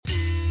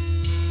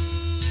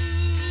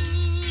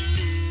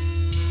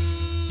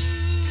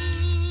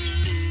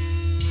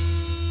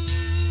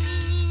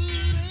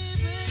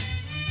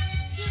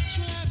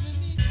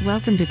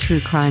Welcome to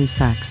True Crime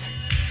Sucks,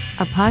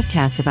 a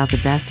podcast about the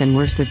best and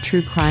worst of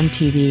true crime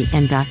TV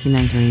and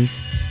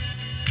documentaries.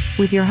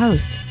 With your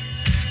host,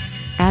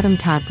 Adam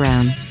Todd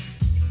Brown.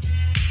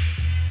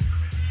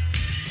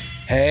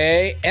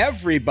 Hey,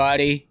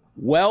 everybody.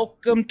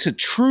 Welcome to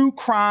True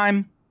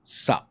Crime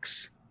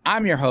Sucks.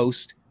 I'm your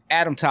host,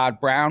 Adam Todd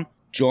Brown.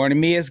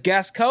 Joining me as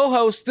guest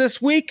co-host this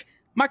week,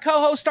 my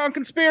co-host on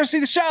Conspiracy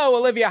the Show,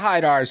 Olivia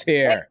Haidar, is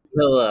here.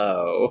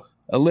 Hello.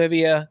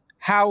 Olivia,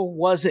 how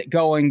was it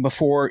going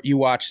before you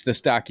watched this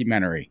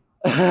documentary?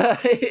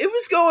 It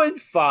was going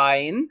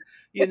fine.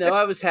 You know,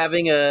 I was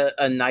having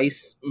a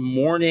nice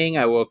morning.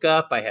 I woke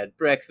up, I had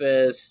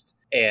breakfast,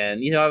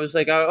 and, I was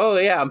like, oh,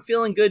 yeah, I'm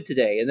feeling good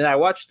today. And then I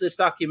watched this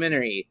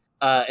documentary,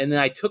 and then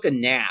I took a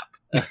nap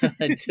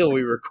until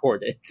we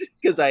recorded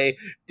because I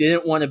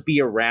didn't want to be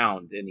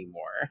around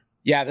anymore.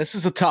 Yeah, this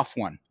is a tough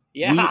one.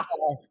 Yeah.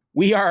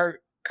 We are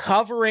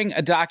covering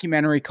a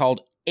documentary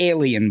called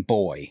Alien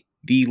Boy,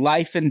 The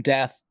Life and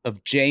Death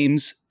of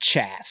James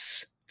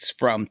Chasse. It's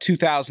from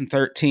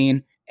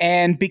 2013.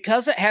 And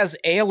because it has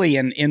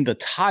alien in the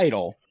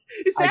title...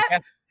 Is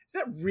that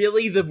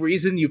really the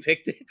reason you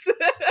picked it?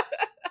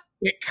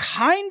 It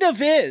kind of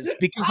is,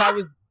 because I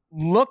was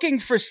looking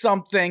for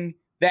something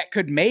that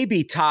could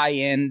maybe tie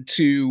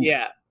into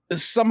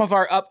some of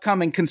our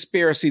upcoming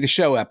Conspiracy the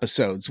Show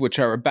episodes, which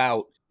are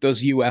about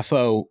those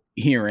UFO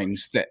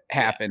hearings that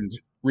happened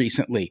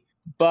recently.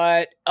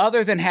 But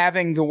other than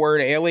having the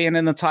word alien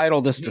in the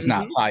title, this does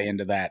not tie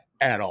into that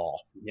at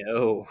all.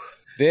 No,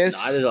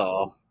 not at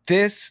all.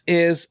 This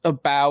is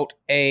about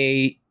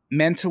a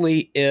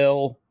mentally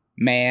ill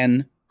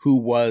man who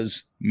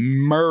was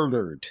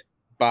murdered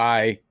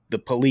by the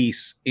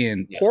police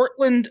in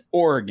Portland,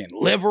 Oregon.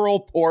 Liberal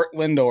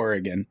Portland,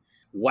 Oregon.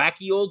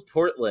 Wacky old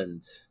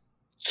Portland.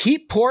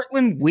 Keep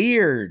Portland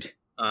weird.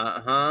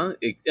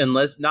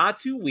 Unless not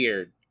too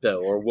weird,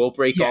 though, or we'll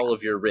break all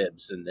of your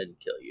ribs and then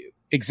kill you.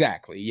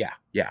 Exactly.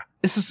 Yeah.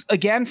 This is,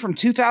 again, from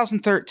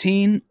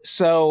 2013,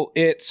 so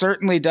it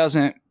certainly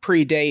doesn't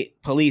predate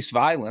police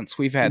violence.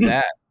 We've had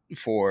that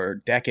for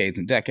decades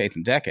and decades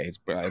and decades,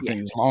 but I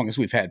think as long as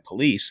we've had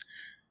police.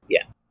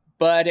 Yeah.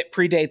 But it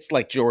predates,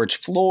 like, George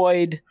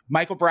Floyd,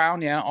 Michael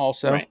Brown,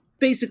 also. Right.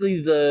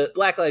 Basically, the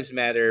Black Lives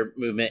Matter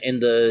movement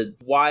and the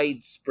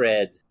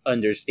widespread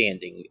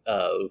understanding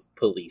of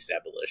police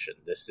abolition.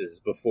 This is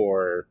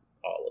before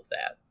all of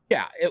that.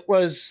 Yeah, it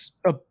was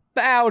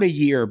about a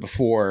year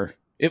before...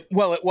 It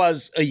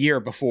was a year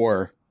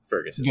before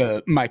Ferguson,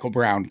 the Michael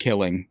Brown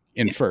killing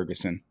in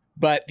Ferguson.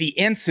 But the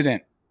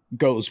incident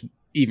goes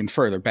even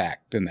further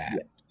back than that.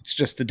 Yeah. It's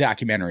just the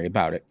documentary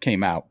about it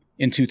came out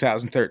in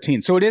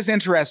 2013. So it is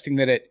interesting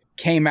that it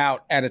came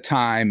out at a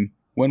time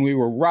when we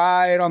were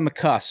right on the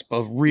cusp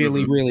of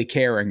really, really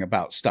caring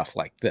about stuff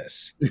like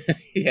this.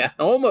 Yeah,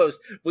 almost.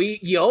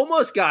 You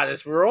almost got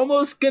us. We're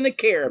almost going to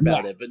care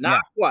about it, but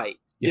not quite.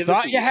 You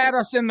thought you had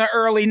us in the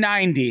early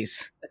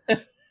 90s.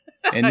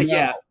 And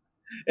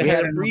it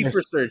had a brief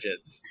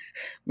resurgence.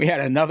 We had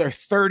another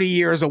 30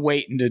 years of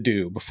waiting to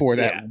do before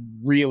that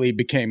really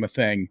became a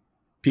thing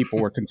people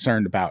were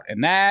concerned about.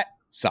 And that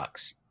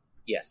sucks.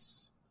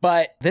 Yes.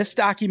 But this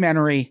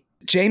documentary,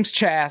 James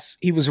Chasse,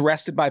 he was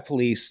arrested by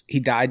police. He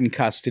died in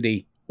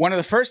custody. One of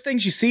the first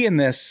things you see in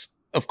this,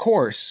 of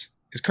course,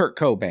 is Kurt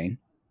Cobain.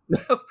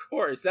 Of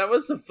course. That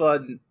was a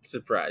fun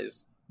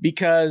surprise.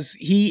 Because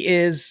he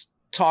is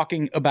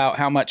talking about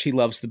how much he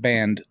loves the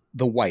band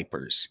The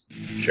Wipers.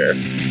 Sure.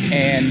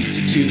 And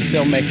to the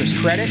filmmaker's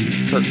credit,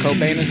 Kurt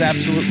Cobain is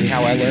absolutely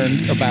how I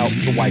learned about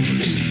The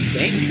Wipers.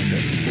 Thank you.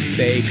 Because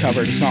they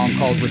covered a song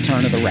called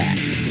Return of the Rat.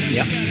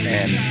 Yep.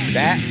 And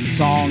that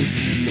song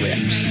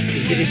rips.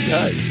 It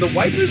does. The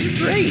Wipers are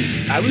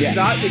great. I was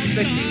not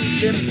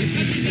expecting them to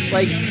be,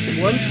 like,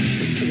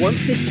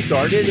 once it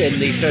started and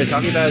they started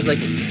talking about it, I was like,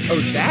 oh,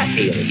 that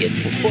alien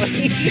boy.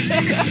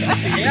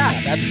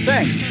 Yeah, that's the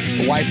thing.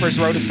 The Wipers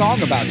wrote a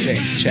song about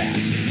James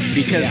Chasse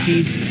because he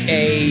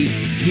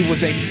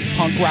was a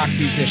punk rock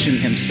musician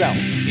himself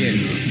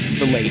in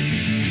the late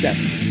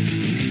 70s.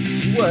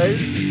 He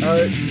was,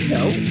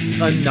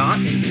 a not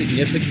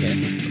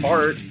insignificant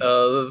part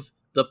of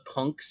the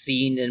punk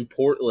scene in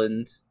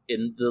Portland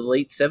in the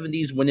late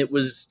 70s when it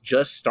was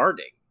just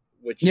starting,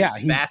 which is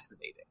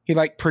fascinating. He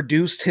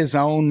produced his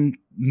own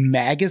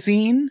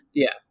magazine.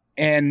 Yeah.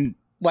 And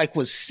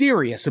was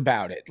serious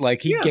about it.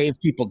 He gave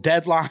people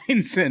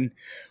deadlines and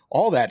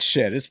all that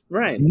shit. It's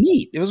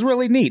neat. It was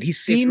really neat. He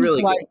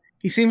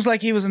seems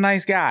like he was a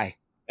nice guy.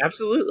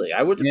 Absolutely.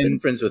 I would have been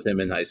friends with him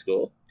in high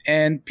school.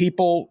 And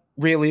people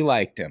really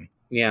liked him.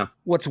 Yeah.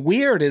 What's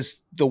weird is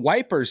the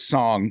Wipers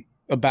song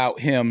about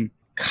him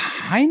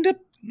kind of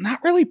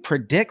not really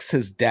predicts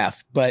his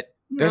death, but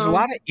there's a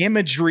lot of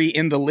imagery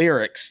in the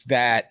lyrics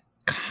that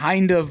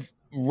kind of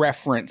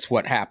reference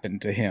what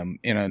happened to him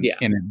in an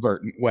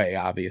inadvertent way,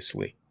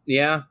 obviously.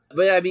 Yeah.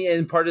 But I mean,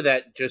 and part of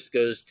that just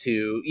goes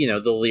to,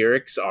 the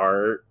lyrics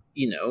are,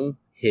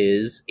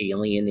 his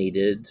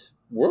alienated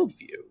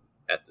worldview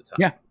at the time.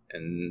 Yeah.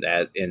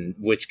 And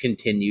which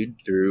continued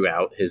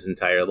throughout his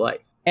entire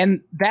life.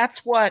 And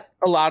that's what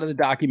a lot of the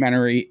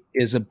documentary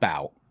is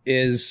about.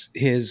 is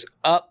his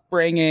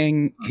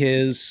upbringing,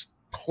 his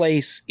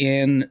place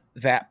in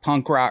that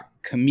punk rock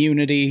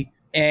community,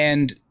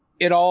 and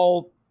it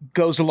all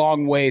goes a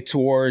long way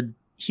toward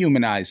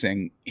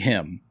humanizing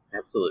him.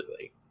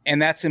 Absolutely.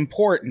 And that's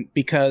important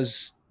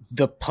because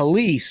the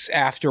police,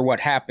 after what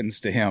happens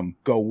to him,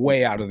 go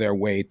way out of their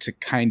way to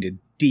kind of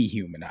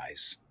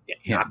dehumanize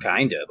him. Not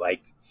kind of,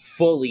 like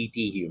fully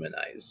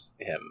dehumanize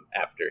him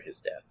after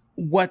his death.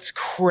 What's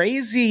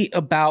crazy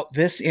about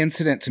this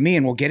incident to me,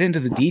 and we'll get into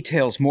the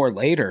details more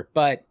later,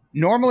 but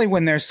normally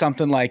when there's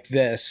something like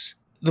this,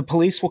 the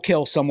police will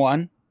kill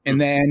someone and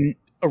then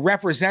a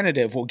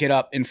representative will get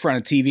up in front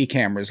of TV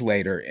cameras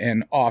later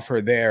and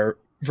offer their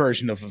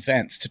version of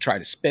events to try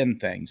to spin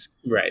things.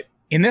 Right.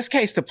 In this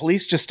case, the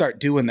police just start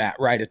doing that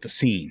right at the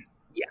scene.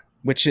 Yeah.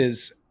 Which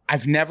is,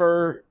 I've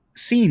never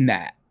seen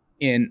that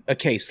in a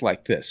case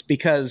like this,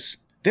 because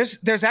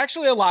there's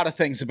actually a lot of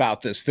things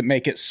about this that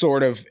make it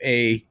sort of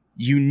a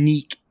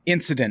unique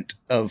incident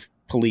of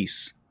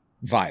police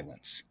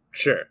violence.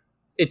 Sure.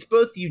 It's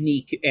both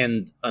unique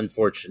and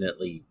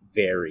unfortunately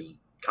very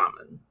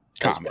common.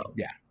 Well.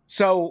 Yeah.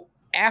 So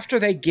after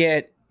they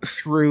get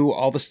through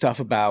all the stuff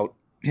about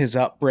his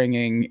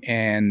upbringing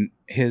and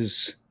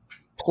his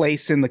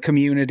place in the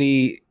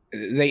community,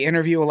 they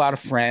interview a lot of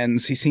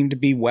friends. He seemed to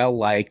be well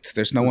liked.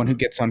 There's no one who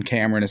gets on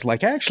camera and is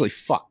like, actually,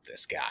 fuck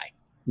this guy.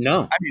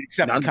 No. I mean,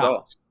 except the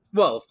cops.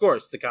 Well, of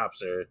course, the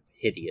cops are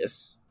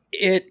hideous.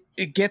 It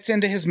gets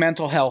into his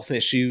mental health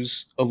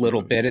issues a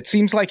little bit. It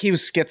seems like he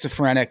was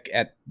schizophrenic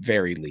at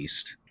very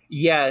least.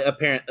 Yeah,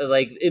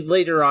 apparently,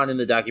 later on in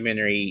the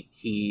documentary,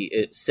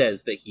 it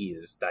says that he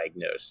was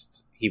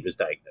diagnosed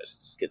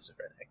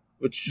schizophrenic,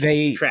 which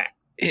they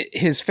tracked.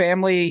 His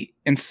family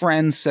and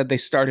friends said they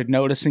started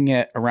noticing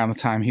it around the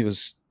time he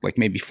was like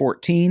maybe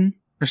 14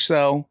 or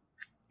so.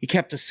 He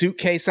kept a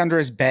suitcase under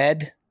his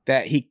bed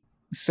that he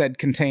said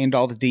contained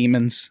all the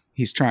demons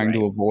he's trying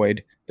to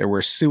avoid. There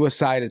were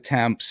suicide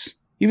attempts.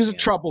 He was a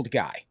troubled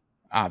guy,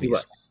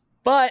 obviously.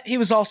 But he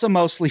was also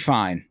mostly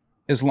fine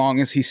as long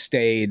as he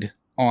stayed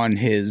on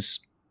his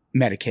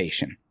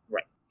medication.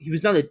 Right. He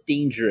was not a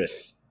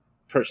dangerous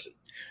person.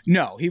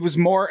 No, he was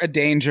more a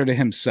danger to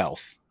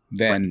himself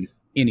than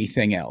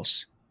anything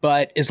else.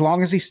 But as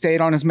long as he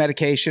stayed on his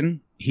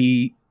medication,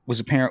 he was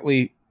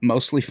apparently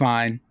mostly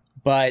fine.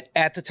 But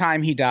at the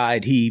time he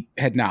died, he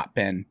had not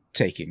been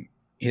taking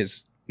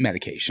his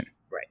medication.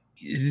 Right.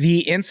 The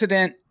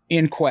incident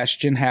in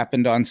question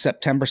happened on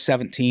September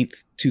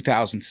 17th,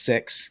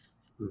 2006.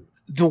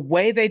 The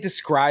way they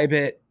describe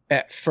it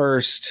at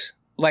first,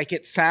 like,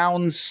 it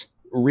sounds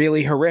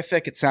really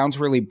horrific. It sounds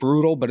really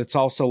brutal, but it's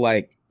also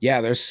like,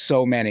 yeah, there's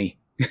so many.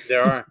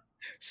 There are.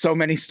 So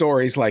many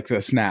stories like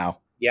this now.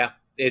 Yeah.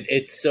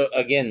 It's so,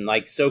 again,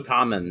 like, so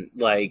common,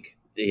 like,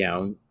 you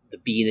know, the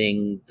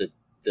beating, the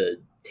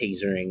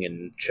tasering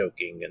and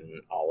choking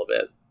and all of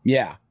it.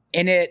 Yeah.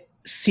 And it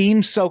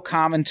seems so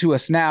common to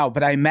us now,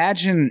 but I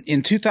imagine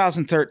in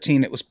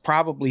 2013, it was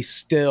probably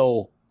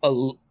still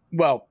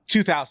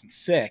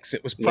 2006,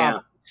 it was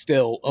probably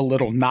still a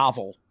little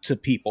novel to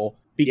people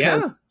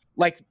because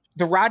like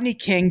the Rodney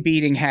King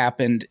beating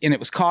happened and it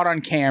was caught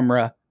on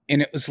camera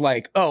and it was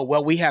like, oh,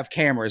 well, we have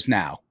cameras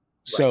now.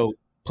 So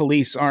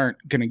police aren't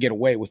going to get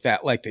away with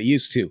that like they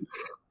used to.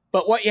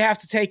 But what you have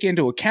to take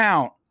into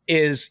account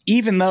is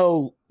even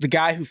though the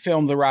guy who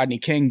filmed the Rodney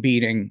King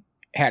beating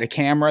had a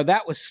camera,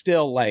 that was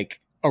still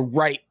like a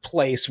right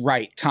place,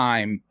 right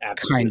time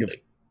kind of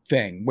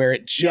thing where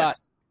it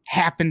just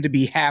happened to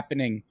be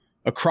happening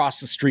across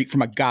the street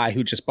from a guy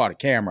who just bought a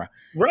camera.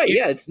 Right.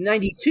 Yeah. It's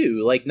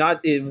 92. Like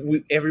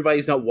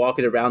everybody's not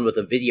walking around with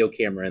a video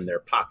camera in their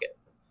pocket.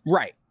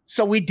 Right.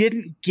 So we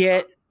didn't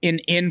get an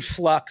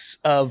influx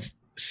of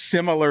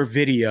similar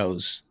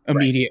videos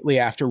immediately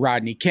after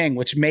Rodney King,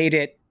 which made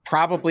it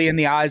probably in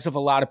the eyes of a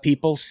lot of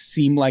people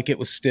seem like it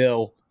was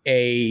still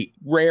a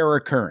rare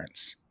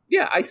occurrence.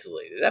 Yeah.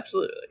 Isolated.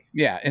 Absolutely.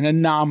 Yeah. An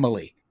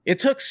anomaly. It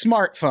took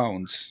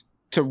smartphones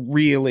to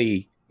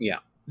really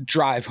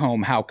drive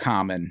home how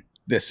common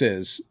this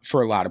is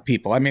for a lot of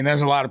people. I mean,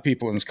 there's a lot of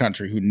people in this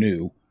country who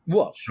knew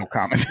how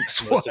common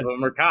this was. Most of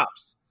them are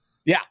cops.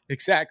 Yeah,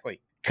 exactly.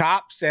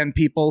 Cops and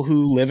people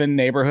who live in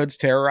neighborhoods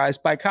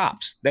terrorized by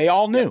cops. They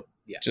all knew.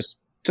 Yeah.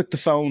 Just took the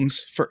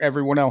phones for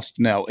everyone else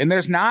to know. And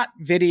there's not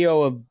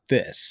video of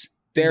this.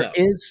 There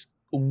is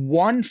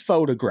one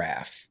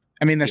photograph.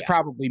 I mean, there's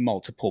probably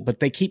multiple, but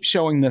they keep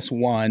showing this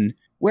one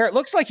where it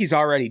looks like he's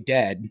already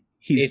dead.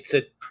 It's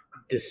a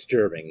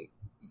disturbing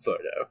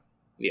photo.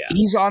 Yeah.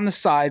 He's on the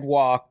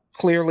sidewalk,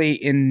 clearly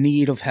in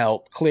need of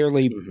help,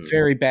 clearly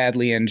very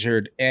badly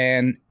injured.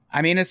 And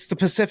I mean, it's the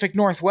Pacific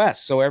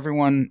Northwest, so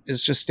everyone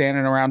is just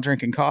standing around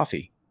drinking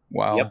coffee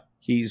while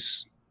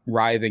he's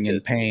writhing in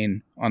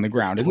pain on the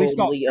ground. At least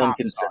totally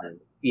unconcerned.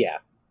 Yeah.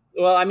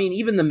 Well, I mean,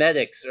 even the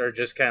medics are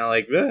just kind of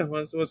like,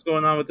 what's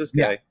going on with this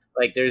guy? Yeah.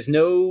 Like, there's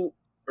no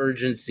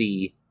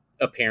urgency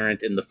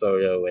apparent in the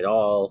photo at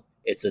all.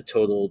 It's a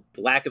total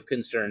lack of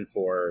concern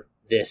for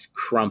this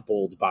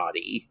crumpled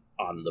body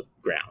on the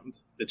ground.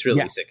 It's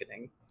really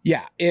sickening.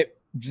 Yeah, it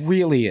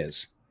really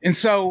is. And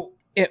so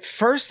at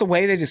first, the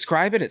way they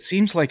describe it, it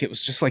seems like it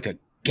was just like a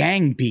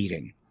gang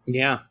beating.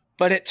 Yeah.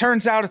 But it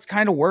turns out it's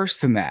kind of worse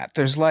than that.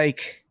 There's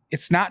like,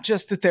 it's not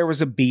just that there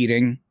was a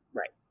beating.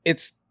 Right.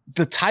 It's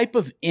the type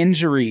of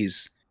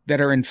injuries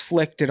that are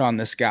inflicted on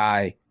this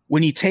guy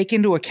when you take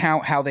into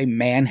account how they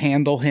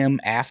manhandle him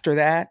after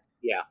that.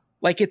 Yeah.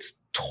 Like, it's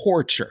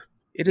torture.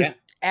 It is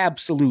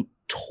absolute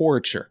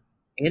torture.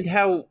 And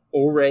how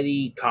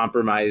already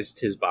compromised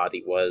his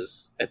body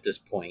was at this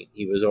point.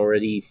 He was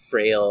already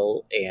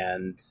frail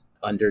and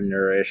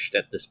undernourished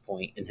at this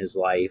point in his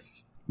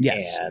life.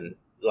 Yes. And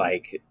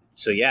like,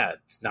 so yeah,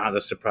 it's not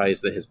a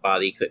surprise that his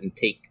body couldn't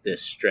take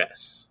this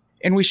stress.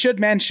 And we should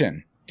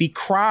mention the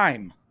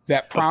crime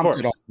that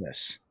prompted all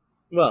this.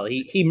 Well,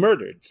 he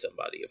murdered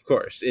somebody, of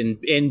course,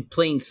 in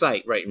plain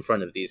sight right in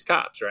front of these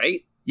cops,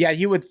 right? Yeah,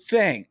 you would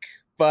think,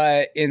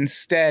 but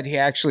instead he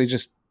actually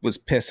just was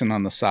pissing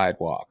on the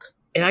sidewalk.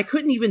 And I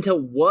couldn't even tell,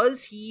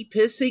 was he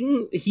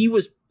pissing? He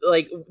was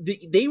like,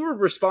 they were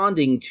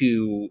responding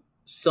to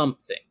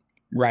something.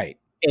 Right.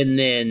 And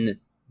then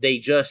they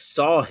just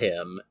saw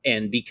him,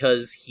 and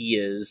because he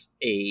is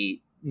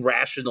a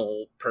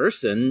rational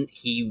person,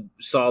 he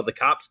saw the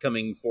cops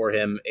coming for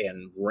him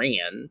and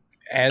ran.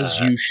 As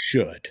you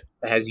should.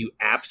 As you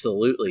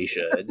absolutely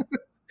should.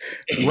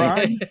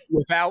 Run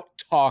without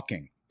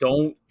talking.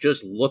 Don't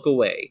just look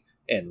away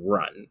and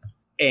run.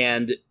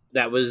 And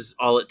that was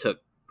all it took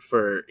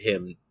for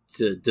him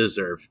to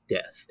deserve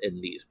death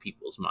in these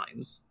people's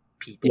minds.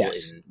 People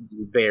in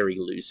very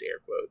loose air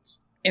quotes.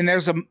 And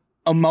there's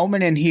a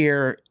moment in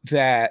here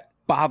that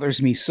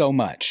bothers me so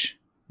much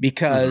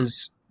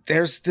because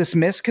there's this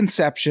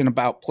misconception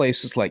about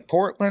places like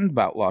Portland,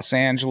 about Los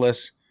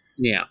Angeles.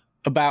 Yeah.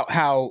 About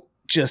how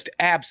just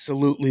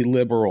absolutely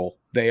liberal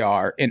they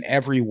are in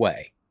every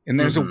way. And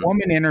there's a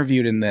woman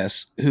interviewed in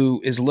this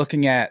who is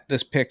looking at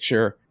this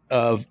picture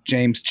of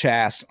James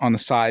Chasse on the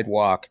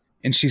sidewalk.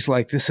 And she's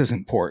like, this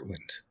isn't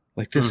Portland.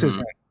 Like, this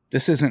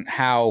isn't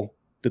how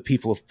the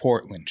people of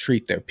Portland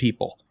treat their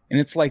people. And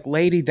it's like,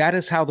 lady, that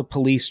is how the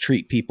police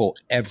treat people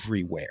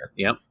everywhere.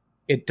 Yep.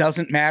 It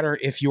doesn't matter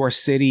if your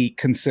city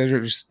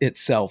considers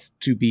itself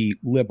to be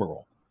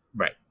liberal.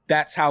 Right.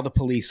 That's how the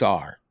police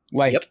are.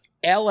 Like,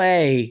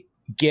 LA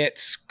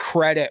gets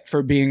credit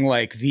for being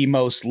like the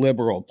most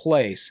liberal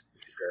place.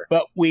 Sure.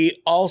 But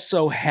we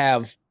also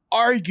have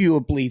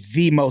arguably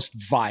the most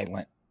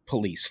violent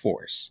police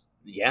force.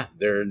 Yeah,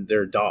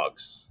 they're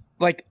dogs.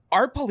 Like,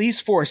 our police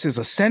force is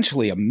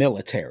essentially a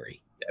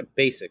military.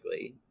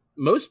 Basically.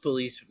 Most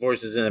police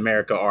forces in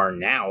America are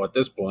now at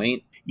this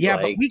point. Yeah,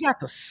 but we got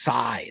the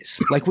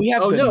size. Like, we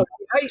have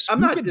I'm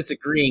not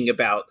disagreeing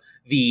about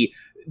the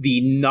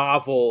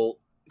novel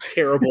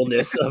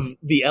terribleness of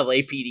the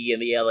LAPD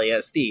and the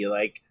LASD.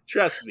 Like,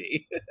 trust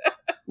me.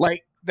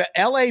 Like, the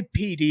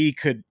LAPD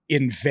could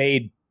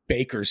invade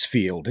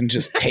Bakersfield and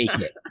just take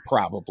it,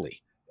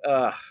 probably.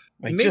 Like,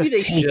 maybe they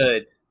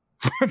should.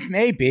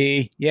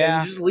 Maybe,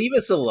 yeah. Just leave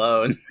us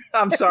alone.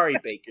 I'm sorry,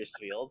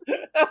 Bakersfield.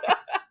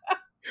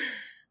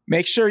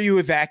 Make sure you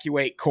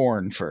evacuate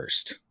corn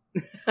first.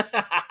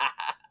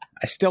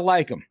 I still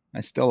like him.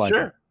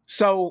 Him.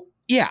 So,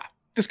 yeah,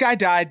 this guy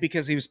died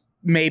because he was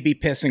maybe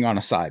pissing on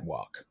a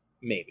sidewalk.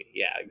 Maybe,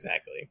 yeah,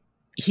 exactly.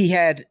 He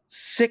had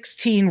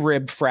 16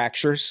 rib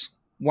fractures.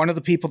 One of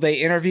the people they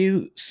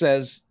interview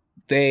says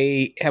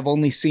they have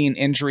only seen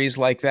injuries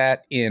like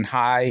that in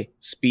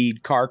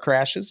high-speed car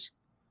crashes.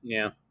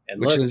 Yeah. And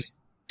which is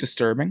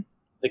disturbing.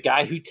 The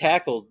guy who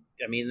tackled,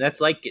 I mean,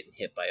 that's like getting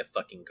hit by a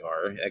fucking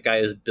car. That guy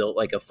is built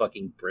like a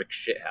fucking brick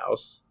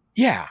shithouse.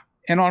 Yeah.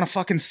 And on a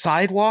fucking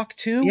sidewalk,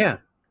 too? Yeah.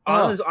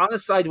 On a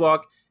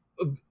sidewalk,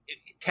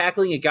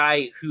 tackling a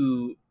guy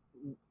who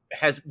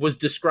was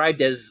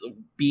described as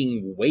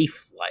being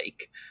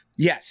waif-like.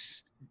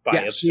 Yes.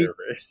 By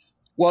observers.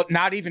 Well,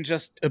 not even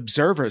just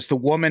observers. The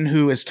woman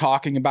who is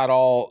talking about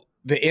all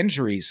the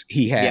injuries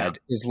he had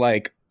is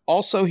like,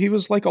 also, he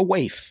was like a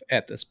waif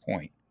at this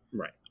point.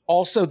 Right.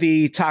 Also,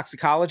 the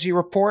toxicology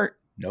report,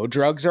 no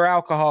drugs or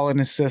alcohol in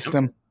his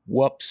system.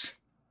 Whoops.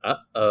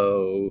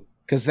 Uh-oh.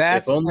 Because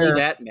that's... If only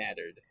that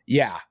mattered.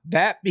 Yeah,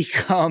 that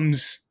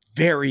becomes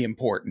very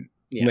important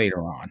later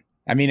on.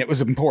 I mean, it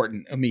was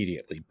important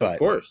immediately, but... Of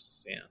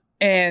course, yeah.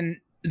 And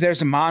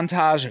there's a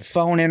montage of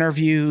phone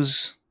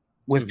interviews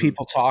with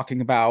people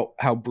talking about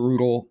how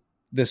brutal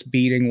this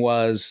beating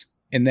was,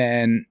 and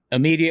then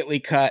immediately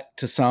cut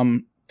to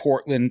some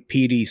Portland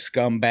PD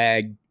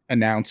scumbag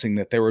announcing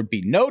that there would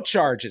be no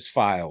charges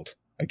filed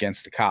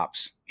against the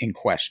cops in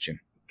question.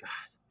 God,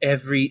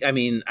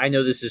 I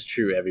know this is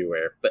true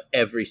everywhere, but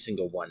every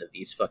single one of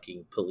these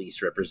fucking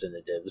police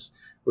representatives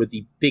were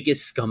the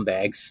biggest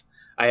scumbags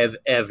I have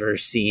ever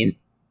seen.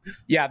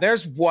 Yeah,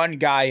 there's one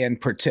guy in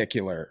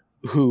particular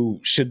who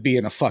should be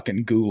in a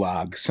fucking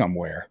gulag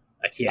somewhere.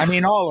 Yeah. I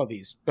mean, all of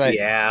these, but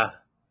yeah,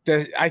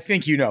 I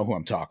think you know who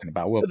I'm talking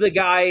about. The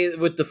guy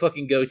with the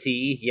fucking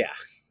goatee, yeah.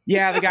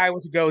 Yeah, the guy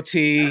with the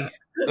goatee.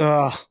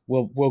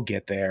 We'll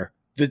get there.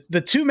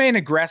 The two main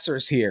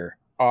aggressors here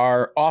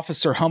are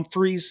Officer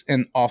Humphreys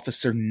and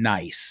Officer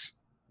Nice.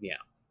 Yeah.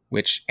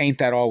 Which ain't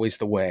that always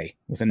the way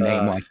with a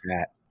name like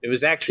that. It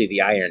was actually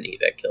the irony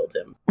that killed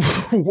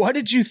him. What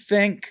did you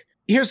think?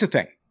 Here's the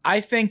thing.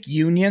 I think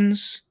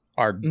unions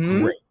are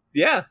great.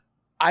 Yeah.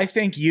 I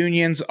think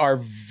unions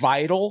are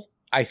vital.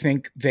 I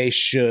think they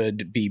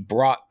should be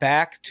brought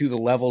back to the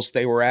levels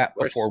they were at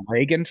before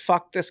Reagan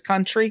fucked this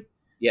country.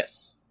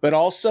 Yes. But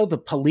also the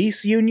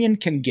police union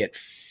can get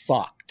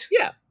fucked.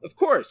 Yeah, of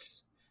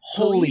course.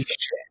 Holy shit.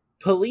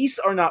 Police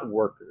are not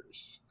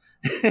workers.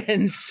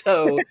 And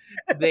so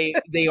they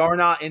are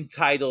not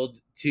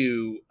entitled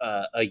to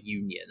a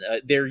union.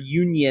 Their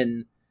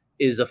union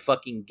is a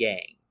fucking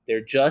gang. They're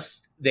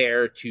just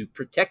there to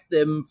protect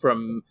them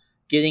from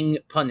getting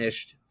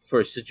punished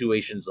for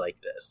situations like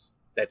this.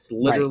 That's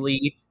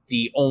literally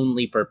the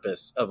only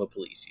purpose of a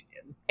police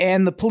union.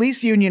 And the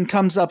police union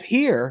comes up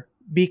here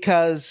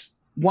because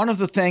one of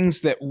the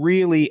things that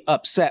really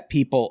upset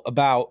people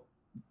about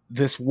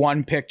this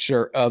one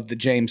picture of the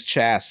James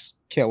Chasse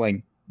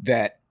killing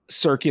that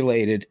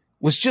circulated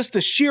was just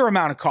the sheer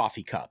amount of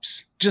coffee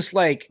cups. Just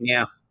like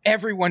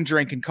everyone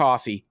drinking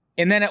coffee.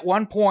 And then at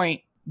one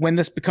point, when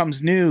this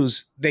becomes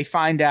news, they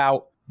find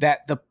out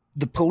that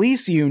the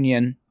police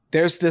union,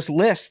 there's this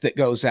list that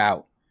goes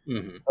out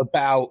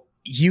about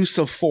use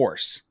of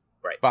force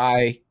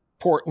by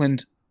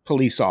Portland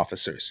police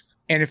officers.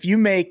 And if you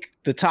make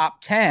the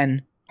top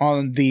 10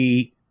 on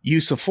the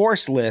use of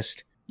force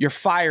list, you're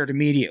fired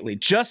immediately.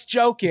 Just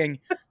joking.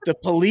 The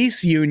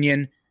police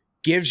union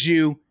gives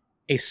you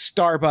a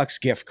Starbucks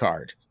gift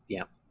card.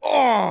 Yeah.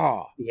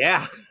 Oh.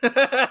 Yeah.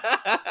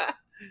 It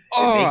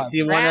makes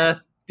you want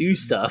to do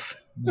stuff.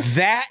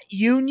 That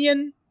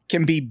union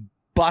can be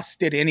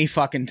busted any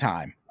fucking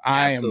time.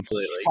 Absolutely.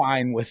 I am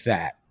fine with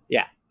that.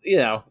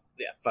 Yeah.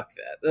 Fuck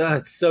that. Ugh,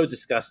 it's so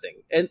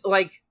disgusting. And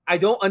I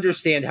don't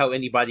understand how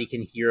anybody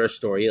can hear a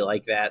story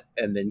like that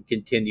and then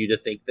continue to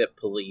think that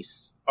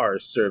police are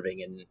serving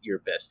in your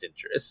best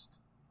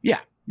interest.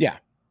 Yeah. Yeah.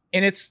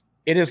 And it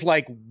is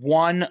like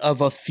one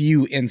of a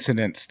few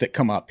incidents that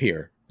come up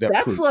here.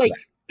 That's like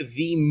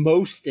the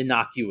most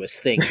innocuous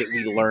thing that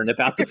we learn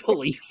about the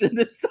police in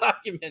this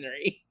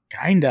documentary.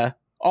 Kinda.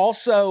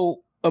 Also,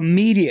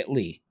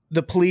 immediately,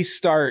 the police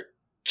start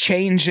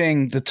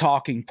changing the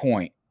talking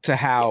point to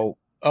how,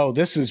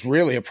 this is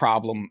really a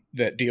problem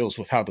that deals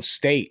with how the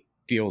state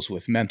deals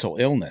with mental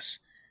illness.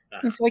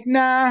 It's like,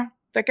 nah,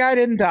 that guy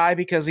didn't die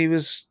because he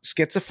was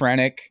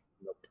schizophrenic.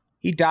 Nope.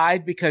 He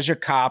died because your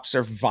cops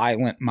are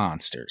violent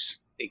monsters.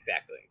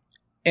 Exactly.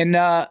 And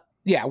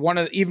one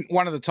of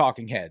the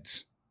talking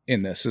heads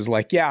in this is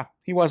like,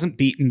 he wasn't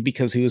beaten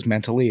because he was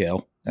mentally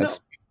ill. That's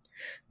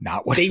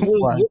not what they were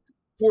looking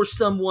for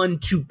someone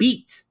to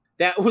beat.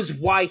 That was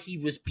why he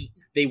was beaten.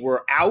 They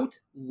were out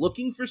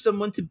looking for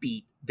someone to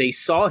beat. They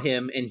saw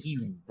him and he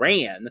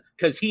ran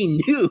because he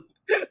knew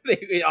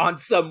on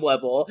some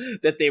level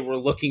that they were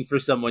looking for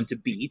someone to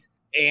beat,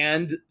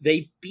 and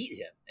they beat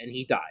him and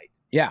he died.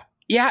 Yeah.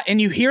 Yeah. And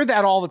you hear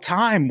that all the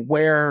time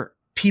where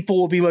people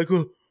will be like,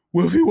 well,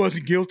 if he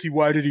wasn't guilty,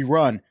 why did he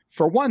run?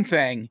 For one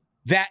thing,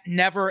 that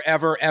never,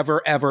 ever,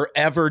 ever, ever,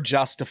 ever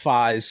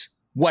justifies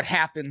what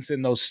happens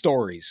in those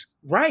stories.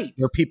 Right.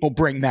 Where people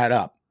bring that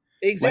up.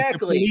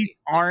 Exactly.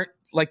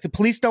 The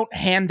police don't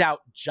hand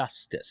out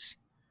justice.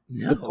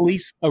 No. The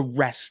police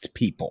arrest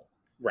people.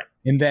 Right.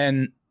 And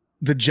then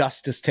the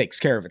justice takes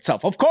care of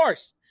itself. Of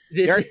course,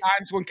 there are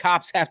times when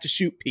cops have to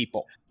shoot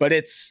people, but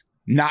it's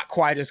not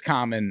quite as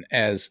common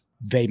as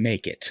they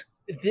make it.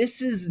 This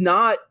is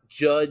not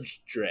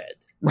Judge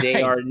Dredd.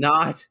 They are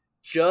not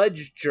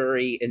judge,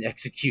 jury, and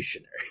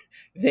executioner.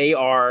 They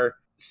are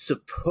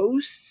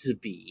supposed to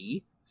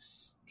be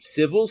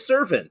civil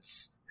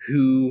servants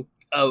who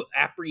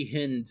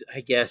apprehend,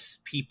 I guess,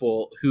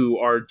 people who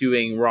are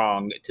doing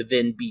wrong to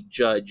then be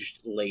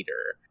judged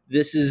later.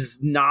 This is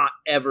not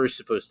ever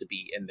supposed to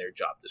be in their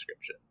job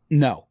description.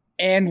 No.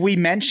 And we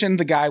mentioned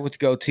the guy with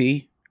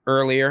goatee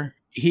earlier.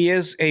 He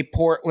is a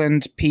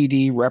Portland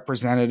PD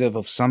representative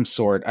of some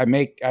sort. I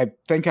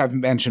think I've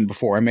mentioned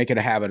before, I make it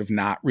a habit of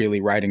not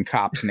really writing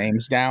cops'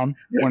 names down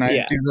when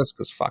I do this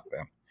because fuck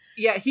them.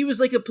 Yeah, he was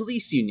like a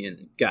police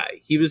union guy.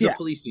 He was a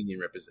police union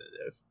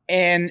representative.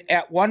 And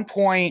at one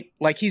point,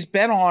 he's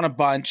been on a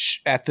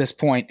bunch at this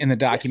point in the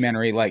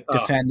documentary,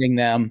 defending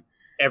them.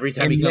 Every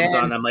time he comes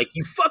on, I'm like,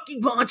 you fucking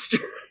monster.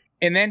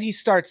 And then he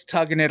starts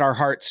tugging at our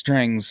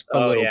heartstrings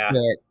a little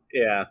bit.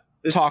 Yeah.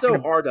 It's so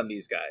hard on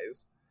these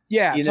guys.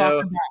 Yeah,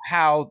 talking about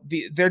how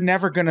they're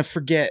never going to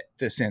forget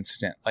this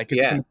incident. It's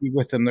going to be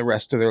with them the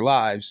rest of their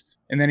lives.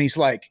 And then he's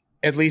like,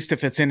 at least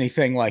if it's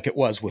anything like it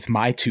was with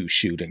my 2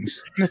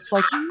 shootings. And it's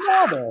like,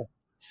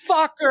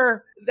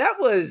 motherfucker. That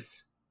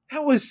was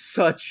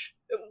such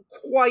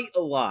quite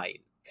a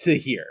line to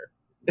hear.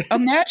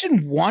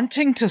 Imagine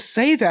wanting to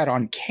say that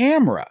on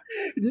camera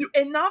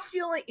and not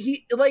feeling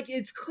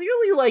it's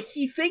clearly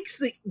he thinks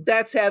that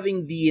that's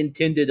having the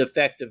intended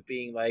effect of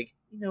being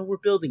we're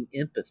building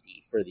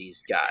empathy for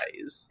these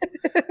guys.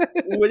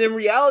 When in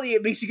reality,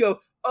 it makes you go,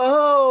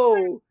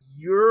 oh,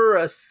 you're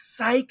a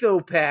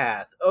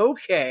psychopath.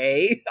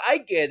 Okay, I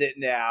get it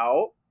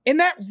now. And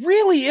that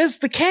really is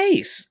the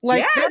case.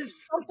 Like, yes!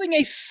 That's something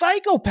a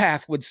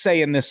psychopath would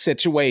say in this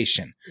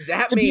situation.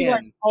 That to man. Be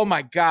like, oh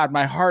my God,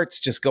 my hearts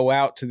just go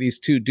out to these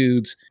two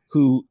dudes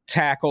who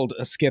tackled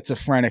a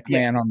schizophrenic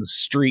man on the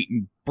street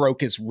and broke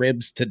his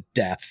ribs to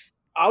death.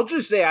 I'll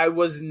just say I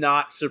was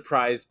not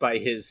surprised by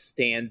his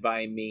Stand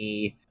By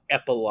Me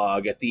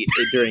epilogue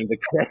during the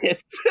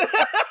credits.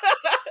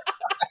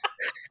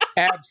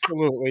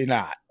 Absolutely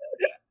not.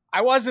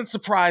 I wasn't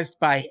surprised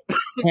by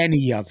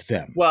any of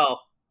them.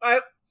 Well,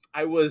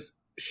 I was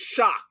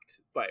shocked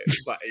by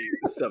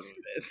some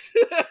of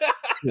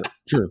it.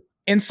 True.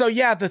 And so,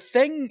 yeah, the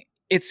thing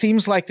it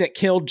seems like that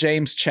killed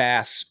James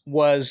Chasse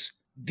was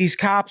these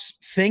cops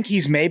think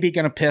he's maybe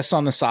going to piss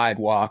on the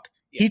sidewalk.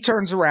 Yeah. He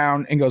turns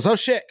around and goes, oh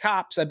shit,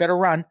 cops, I better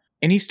run.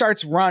 And he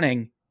starts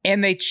running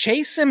and they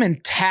chase him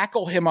and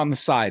tackle him on the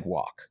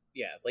sidewalk.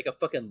 Yeah, like a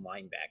fucking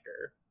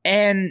linebacker.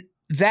 And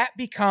that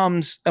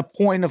becomes a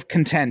point of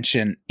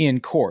contention in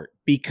court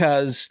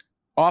because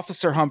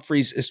Officer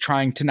Humphreys is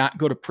trying to not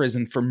go to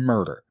prison for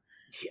murder.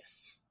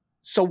 Yes.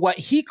 So what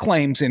he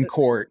claims in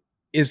court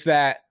is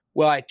that,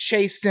 well, I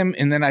chased him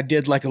and then I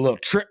did like a little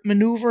trip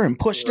maneuver and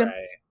pushed him.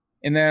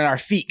 And then our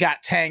feet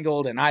got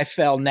tangled and I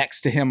fell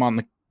next to him on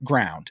the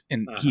ground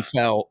and he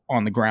fell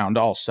on the ground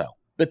also.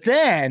 But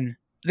then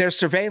there's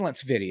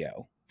surveillance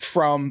video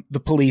from the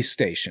police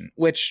station,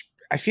 which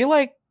I feel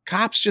like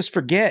cops just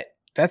forget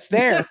that's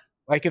there.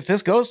 Like if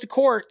this goes to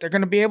court, they're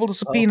going to be able to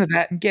subpoena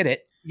that and get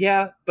it.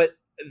 Yeah, but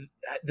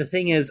the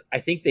thing is, I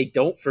think they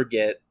don't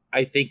forget.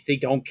 I think they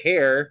don't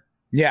care.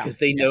 Yeah. Because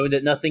they know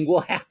that nothing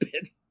will happen.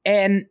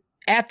 And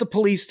at the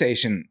police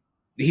station,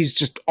 he's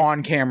just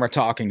on camera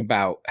talking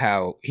about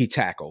how he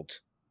tackled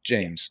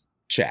James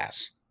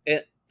Chasse.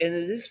 And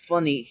it is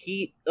funny.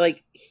 He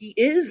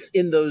is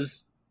in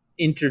those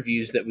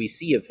interviews that we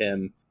see of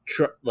him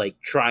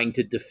trying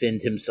to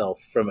defend himself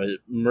from a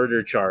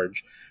murder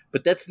charge.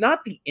 But that's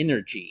not the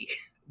energy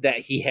that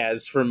he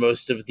has for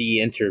most of the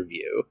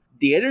interview.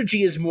 The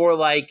energy is more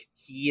like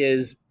he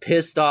is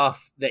pissed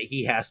off that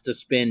he has to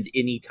spend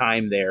any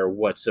time there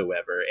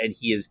whatsoever, and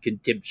he is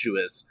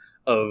contemptuous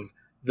of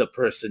the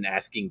person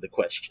asking the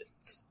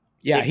questions.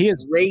 Yeah, he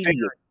is raging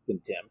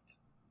contempt.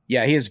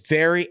 Yeah, he is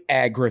very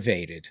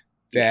aggravated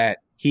that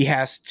he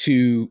has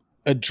to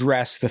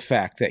address the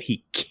fact that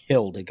he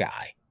killed a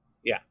guy.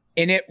 Yeah.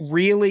 And it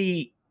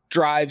really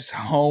drives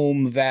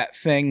home that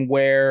thing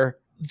where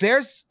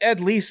there's at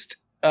least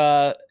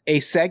a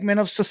segment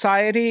of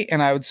society,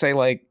 and I would say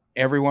like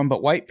everyone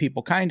but white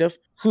people kind of,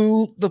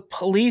 who the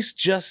police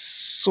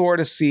just sort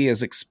of see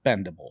as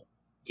expendable.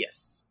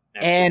 Yes.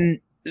 Absolutely.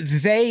 And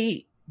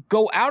they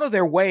go out of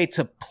their way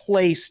to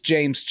place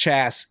James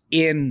Chasse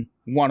in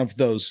one of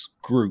those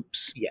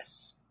groups.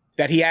 Yes.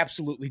 That he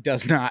absolutely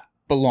does not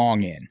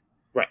belong in.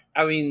 Right.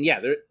 I mean, yeah,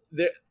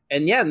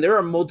 there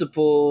are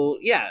multiple,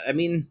 I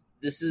mean,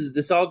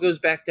 this all goes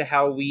back to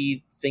how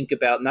we think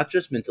about not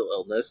just mental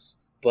illness,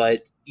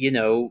 but,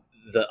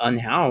 the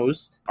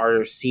unhoused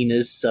are seen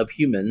as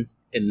subhuman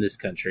in this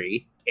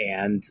country.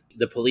 And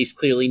the police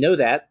clearly know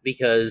that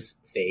because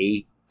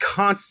they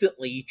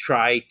constantly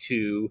try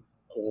to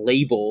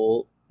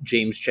label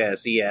James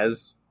Chasse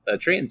as a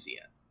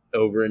transient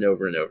over and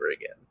over and over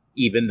again.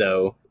 Even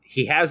though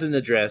he has an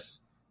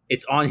address,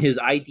 it's on his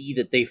ID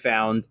that they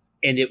found,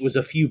 and it was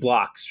a few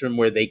blocks from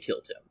where they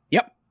killed him.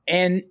 Yep.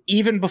 And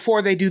even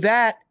before they do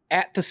that,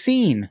 at the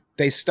scene,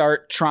 they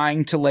start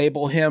trying to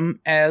label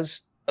him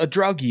as a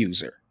drug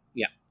user.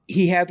 Yeah.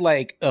 He had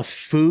like a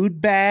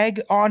food bag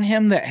on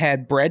him that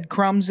had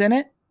breadcrumbs in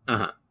it.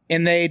 Uh-huh.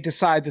 And they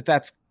decide that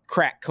that's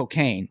crack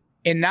cocaine.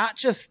 And not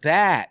just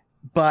that,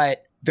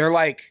 but they're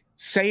like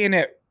saying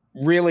it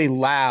really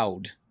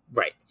loud.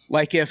 Right.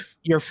 Like if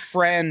your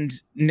friend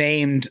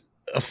named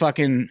a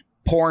fucking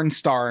porn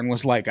star and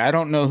was like, I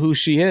don't know who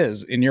she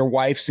is, and your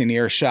wife's in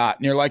earshot,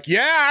 and you're like,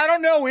 yeah, I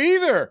don't know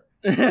either.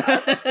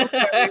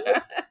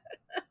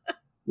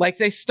 Like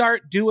they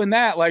start doing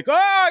that, like, oh,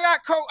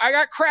 I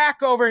got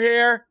crack over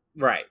here.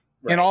 Right.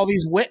 And all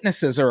these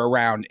witnesses are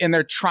around, and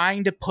they're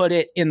trying to put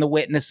it in the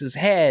witness's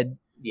head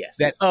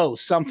that, oh,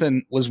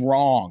 something was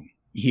wrong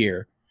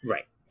here.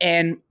 Right.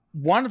 And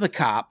one of the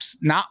cops,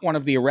 not one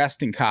of the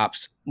arresting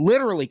cops,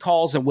 literally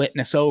calls a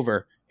witness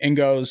over and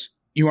goes,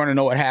 you want to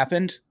know what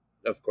happened?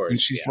 Of course. And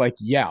she's like,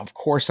 yeah, of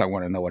course I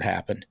want to know what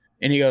happened.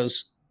 And he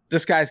goes,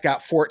 this guy's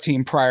got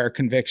 14 prior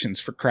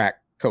convictions for crack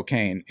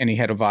cocaine, and he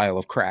had a vial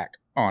of crack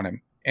on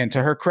him. And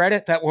to her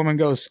credit, that woman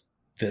goes,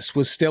 this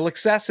was still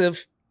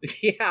excessive.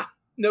 Yeah,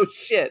 no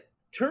shit.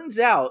 Turns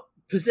out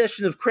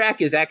possession of crack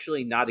is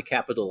actually not a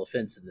capital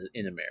offense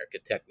in America,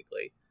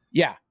 technically.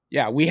 Yeah.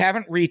 We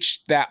haven't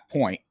reached that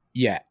point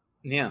yet.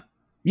 Yeah.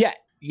 Yet.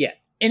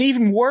 And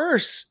even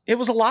worse, it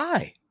was a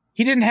lie.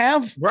 He didn't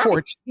have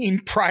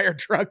 14 prior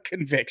drug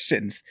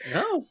convictions.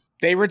 No.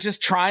 They were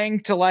just trying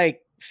to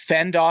like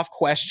fend off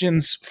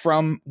questions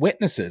from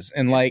witnesses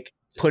and like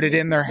put it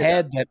in their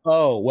head that,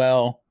 oh,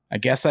 well, I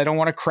guess I don't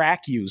want a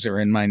crack user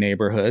in my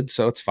neighborhood,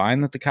 so it's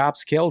fine that the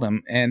cops killed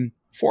him. And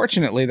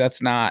fortunately,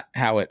 that's not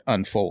how it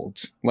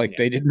unfolds. Like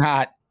they did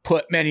not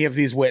put many of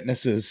these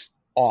witnesses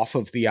off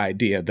of the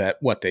idea that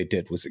what they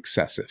did was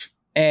excessive.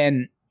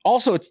 And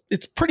also,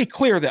 it's pretty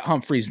clear that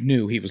Humphreys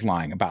knew he was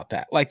lying about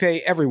that. Like,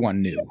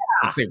 everyone knew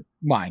that they were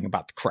lying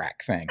about the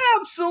crack thing.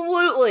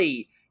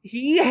 Absolutely.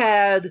 He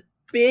had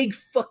big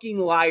fucking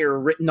liar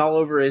written all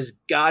over his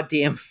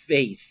goddamn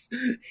face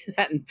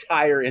that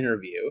entire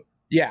interview.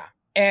 Yeah.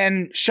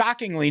 And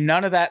shockingly,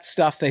 none of that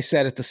stuff they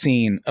said at the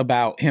scene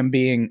about him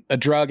being a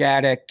drug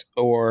addict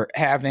or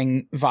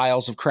having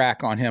vials of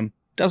crack on him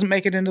doesn't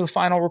make it into the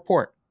final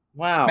report.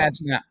 Wow.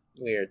 Imagine that.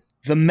 Weird.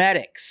 The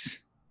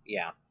medics.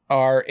 Yeah.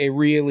 Are a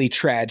really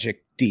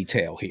tragic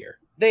detail here.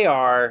 They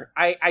are.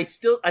 I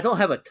don't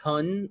have a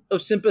ton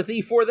of sympathy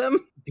for them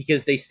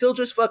because they still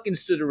just fucking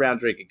stood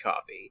around drinking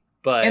coffee.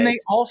 And they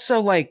also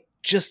like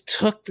just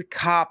took the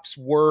cops'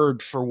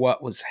 word for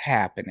what was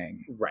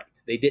happening. Right.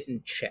 They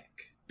didn't check.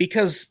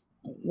 Because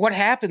what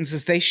happens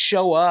is they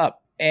show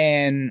up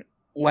and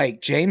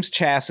like James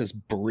Chasse is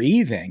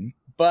breathing,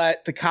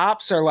 but the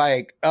cops are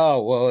like,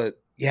 oh, well,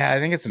 yeah, I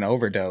think it's an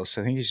overdose.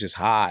 I think he's just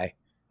high.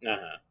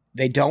 Uh-huh.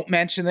 They don't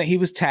mention that he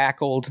was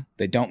tackled.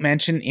 They don't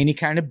mention any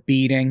kind of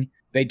beating.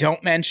 They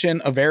don't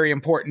mention a very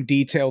important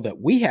detail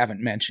that we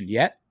haven't mentioned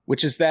yet,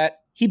 which is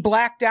that he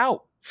blacked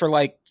out for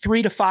like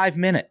 3 to 5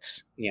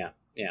 minutes. Yeah,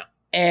 yeah.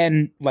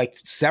 And like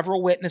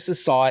several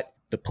witnesses saw it.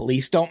 The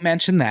police don't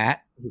mention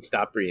that. He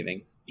stopped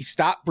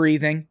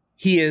breathing.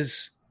 He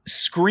is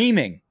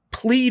screaming,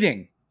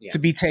 pleading to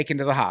be taken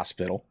to the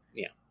hospital.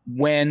 Yeah.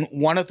 When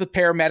one of the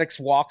paramedics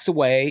walks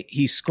away,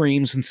 he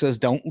screams and says,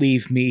 "Don't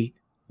leave me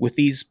with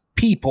these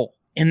people."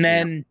 And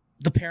then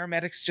the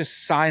paramedics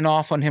just sign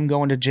off on him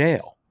going to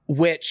jail,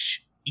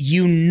 which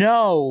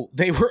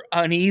they were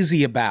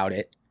uneasy about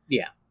it.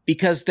 Yeah.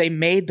 Because they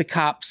made the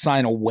cops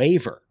sign a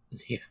waiver.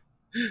 Yeah.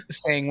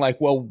 Saying like,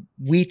 well,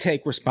 we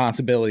take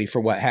responsibility for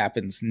what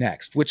happens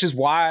next, which is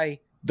why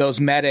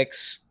those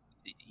medics,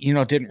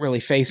 didn't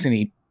really face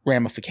any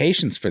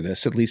ramifications for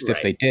this. At least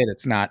if they did,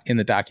 it's not in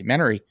the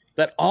documentary.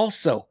 But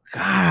also,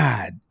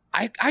 God,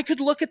 I could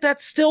look at that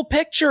still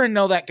picture and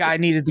know that guy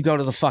needed to go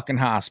to the fucking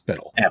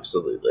hospital.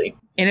 Absolutely.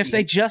 And if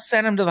they just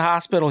sent him to the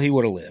hospital, he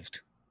would have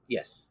lived.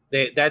 Yes.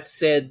 That's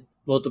said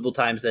multiple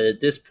times that at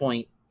this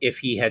point, if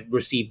he had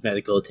received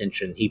medical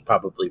attention, he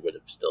probably would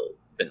have still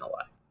been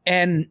alive.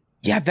 And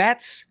yeah,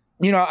 that's,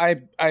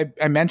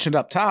 I mentioned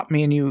up top,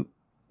 me and you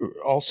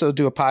also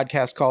do a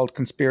podcast called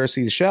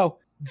Conspiracy the Show.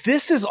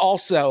 This is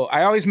also,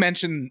 I always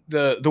mention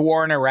the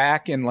war in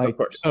Iraq and like,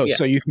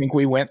 so you think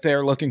we went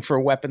there looking for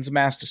weapons of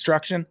mass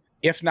destruction?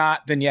 If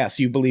not, then yes,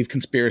 you believe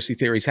conspiracy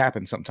theories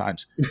happen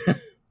sometimes.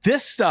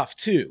 This stuff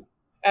too.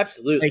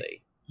 Absolutely.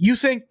 Like, you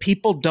think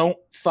people don't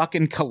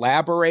fucking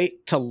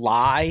collaborate to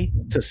lie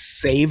to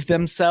save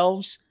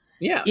themselves?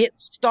 Yeah. It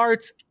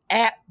starts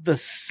at the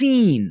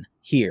scene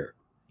here.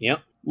 Yep.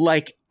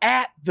 Like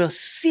at the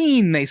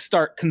scene, they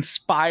start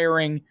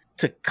conspiring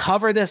to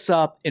cover this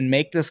up and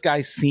make this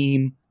guy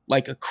seem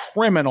like a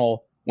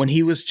criminal when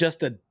he was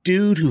just a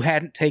dude who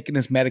hadn't taken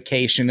his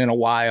medication in a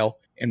while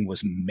and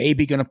was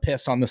maybe going to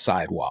piss on the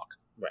sidewalk.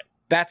 Right.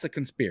 That's a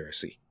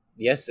conspiracy.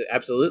 Yes,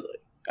 absolutely.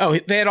 Oh,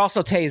 they had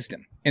also tased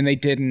him, and they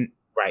didn't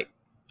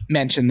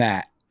mention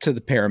that to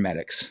the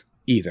paramedics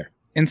either.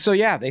 And so,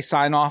 yeah, they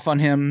sign off on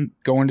him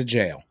going to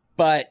jail.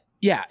 But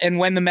yeah, and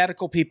when the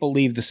medical people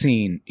leave the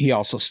scene, he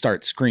also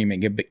starts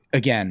screaming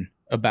again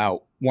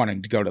about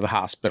wanting to go to the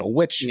hospital,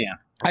 which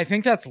I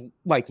think that's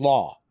like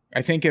law.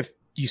 I think if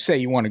you say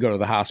you want to go to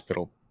the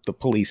hospital, the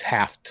police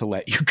have to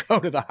let you go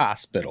to the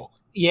hospital.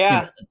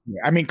 Yeah.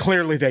 I mean,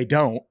 clearly they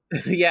don't.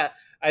 Yeah.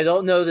 I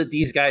don't know that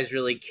these guys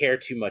really care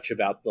too much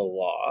about the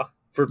law.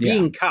 For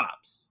being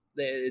cops,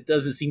 it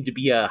doesn't seem to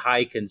be a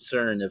high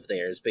concern of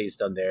theirs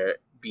based on their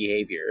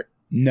behavior.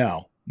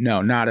 No,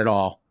 not at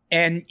all.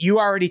 And you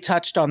already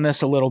touched on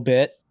this a little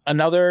bit.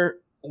 Another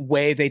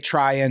way they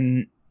try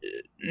and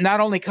not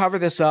only cover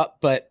this up,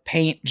 but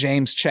paint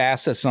James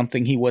Chasse as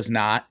something he was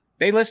not.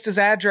 They list his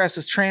address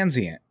as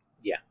transient.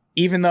 Yeah.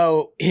 Even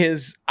though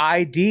his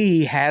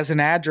ID has an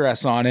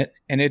address on it,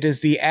 and it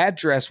is the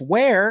address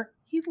where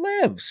he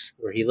lives.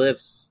 Where he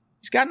lives.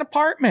 He's got an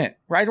apartment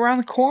right around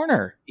the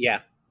corner. Yeah.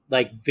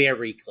 Like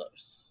very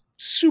close.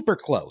 Super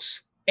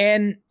close.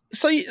 And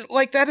so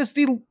like that is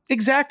the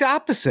exact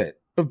opposite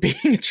of being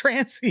a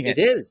transient. It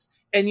is.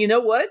 And you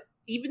know what?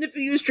 Even if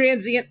he was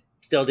transient,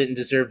 still didn't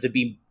deserve to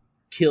be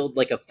killed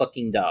like a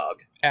fucking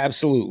dog.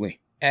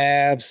 Absolutely.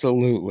 And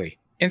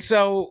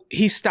so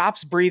he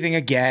stops breathing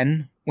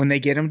again when they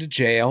get him to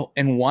jail.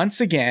 And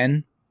once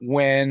again,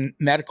 when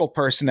medical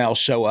personnel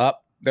show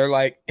up, they're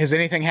like, has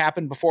anything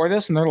happened before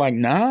this? And they're like,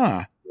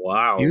 nah.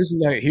 Wow. He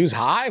was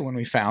high when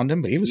we found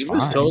him, but he was fine.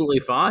 He was totally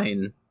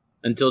fine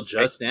until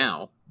just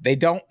now. They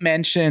don't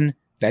mention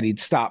that he'd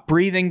stopped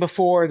breathing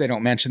before. They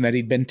don't mention that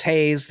he'd been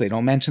tased. They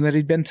don't mention that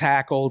he'd been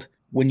tackled.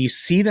 When you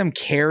see them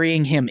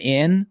carrying him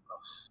in,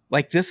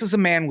 like this is a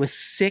man with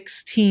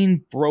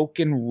 16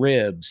 broken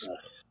ribs,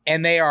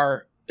 and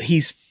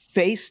he's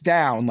face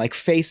down, like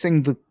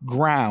facing the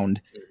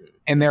ground,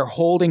 and they're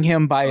holding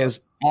him by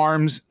his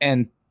arms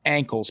and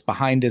ankles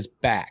behind his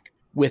back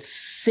with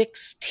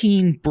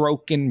 16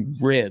 broken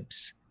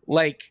ribs.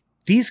 Like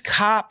these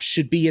cops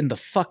should be in the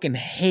fucking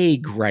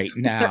Hague right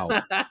now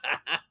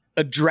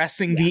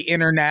addressing the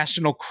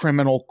International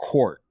Criminal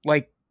Court.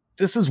 Like,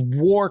 this is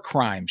war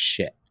crime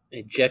shit.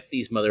 Eject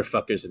these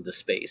motherfuckers into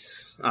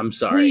space. I'm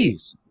sorry.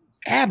 Please.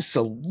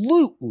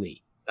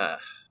 Absolutely.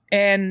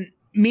 And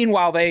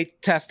meanwhile, they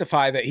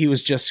testify that he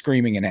was just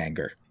screaming in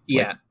anger.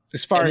 Yeah. Like,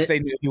 as far as they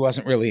knew, he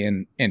wasn't really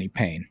in any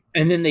pain.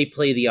 And then they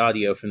play the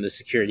audio from the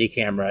security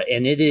camera,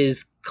 and it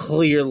is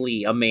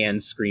clearly a man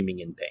screaming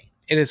in pain.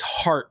 It is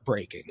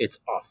heartbreaking. It's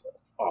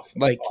awful.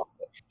 Awful. Like,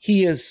 awful.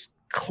 He is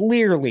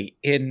clearly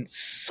in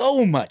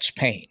so much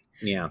pain.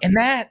 Yeah. And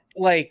that,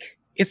 like,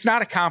 it's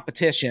not a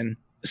competition.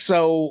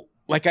 So,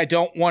 like, I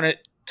don't want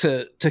it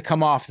to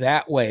come off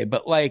that way.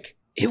 But, like,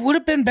 it would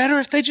have been better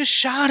if they just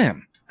shot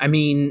him. I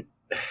mean,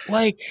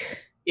 like,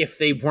 if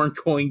they weren't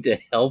going to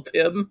help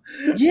him,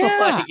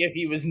 like if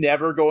he was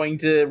never going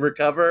to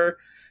recover,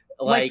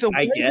 like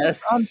I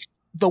guess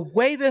the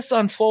way this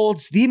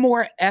unfolds, the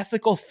more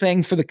ethical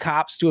thing for the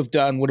cops to have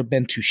done would have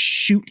been to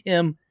shoot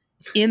him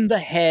in the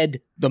head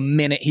the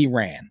minute he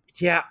ran.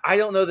 Yeah, I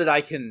don't know that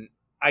I can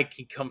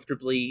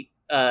comfortably.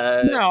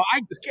 No,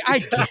 I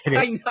get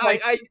it.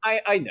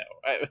 I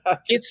know.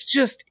 It's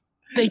just.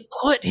 They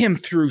put him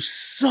through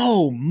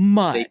so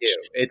much. They do.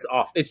 It's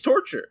off. It's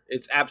torture.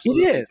 It's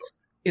absolutely. It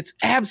is. It's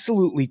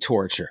absolutely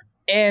torture.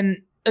 And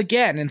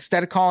again,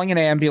 instead of calling an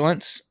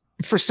ambulance,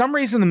 for some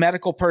reason, the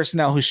medical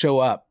personnel who show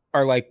up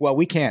are like, well,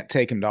 we can't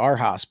take him to our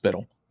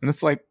hospital. And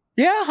it's like,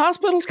 yeah,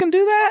 hospitals can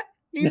do that.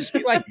 You can just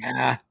be like,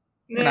 nah,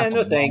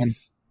 no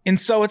thanks. And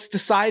so it's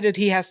decided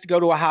he has to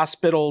go to a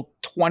hospital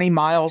 20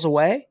 miles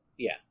away.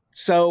 Yeah.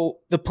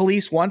 So the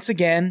police once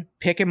again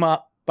pick him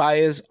up by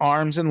his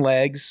arms and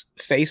legs,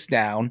 face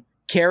down,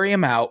 carry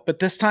him out. But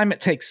this time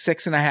it takes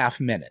 6.5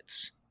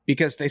 minutes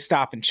because they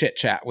stop and chit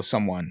chat with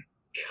someone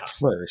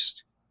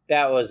first.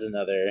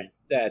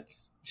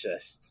 That's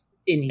just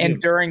inhuman.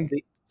 And during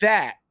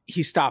that,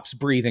 he stops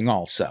breathing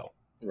also.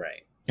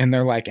 Right. And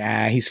they're like,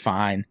 he's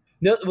fine.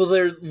 No, well,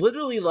 they're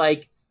literally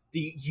like,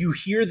 you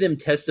hear them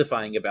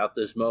testifying about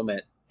this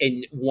moment.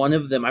 And one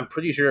of them, I'm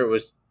pretty sure it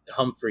was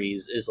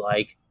Humphreys, is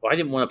like, well, I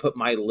didn't want to put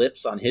my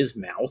lips on his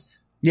mouth.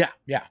 Yeah.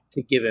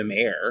 To give him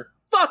air.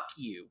 Fuck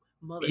you,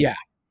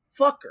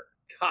 motherfucker.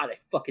 God, I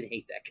fucking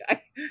hate that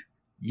guy.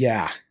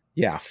 Yeah,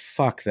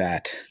 fuck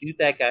that. Shoot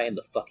that guy in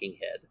the fucking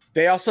head.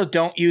 They also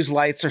don't use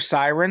lights or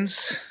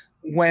sirens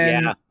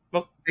when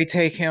they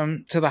take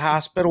him to the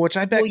hospital, which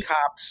I bet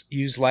cops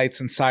use lights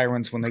and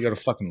sirens when they go to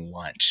fucking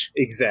lunch.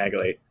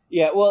 Exactly.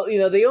 Yeah, well,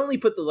 they only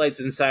put the lights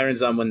and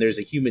sirens on when there's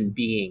a human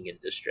being in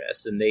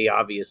distress, and they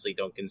obviously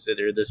don't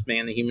consider this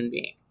man a human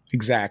being.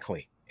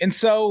 Exactly. And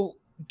so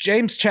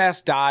James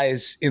Chasse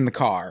dies in the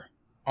car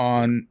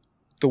on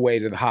the way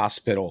to the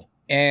hospital.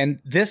 And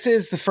this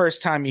is the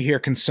first time you hear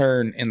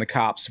concern in the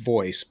cop's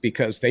voice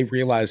because they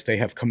realize they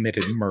have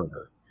committed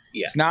murder.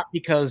 Yeah. It's not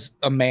because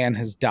a man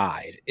has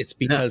died. It's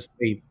because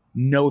they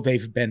know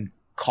they've been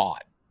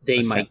caught.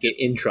 They might get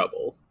in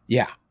trouble.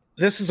 Yeah.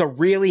 This is a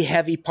really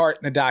heavy part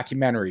in the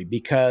documentary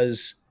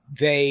because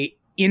they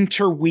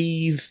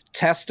interweave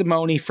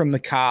testimony from the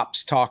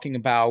cops talking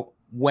about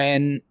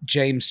when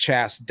James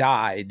Chasse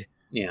died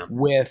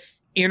with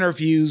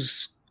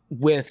interviews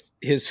with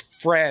his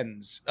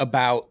friends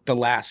about the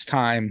last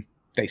time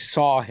they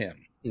saw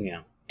him.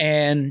 Yeah.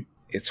 And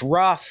it's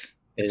rough.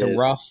 It's a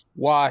rough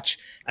watch.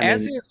 I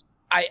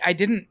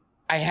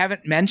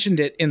haven't mentioned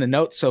it in the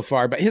notes so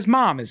far, but his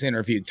mom is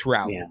interviewed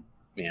throughout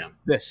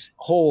this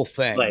whole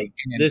thing. Like,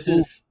 this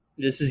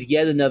is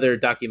yet another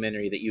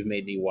documentary that you've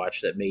made me watch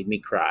that made me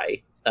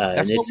cry.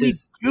 That's and what we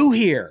do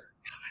here.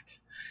 God.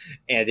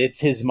 And it's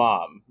his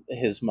mom.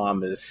 His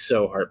mom is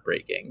so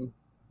heartbreaking.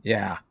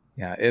 Yeah.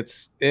 Yeah,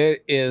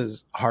 it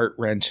is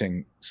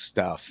heart-wrenching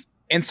stuff.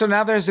 And so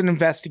now there's an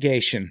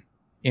investigation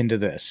into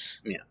this.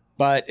 Yeah.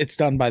 But it's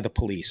done by the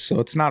police, so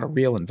it's not a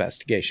real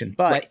investigation.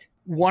 But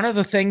one of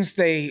the things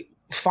they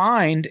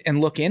find and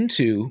look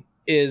into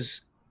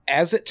is,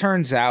 as it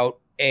turns out,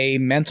 a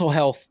mental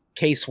health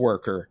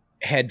caseworker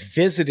had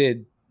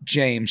visited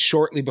James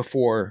shortly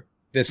before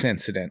this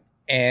incident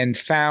and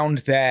found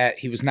that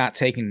he was not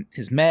taking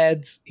his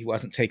meds, he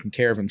wasn't taking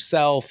care of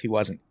himself, he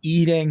wasn't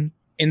eating.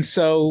 And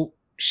so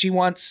she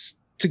wants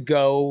to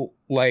go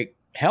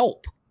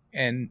help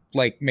and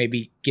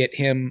maybe get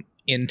him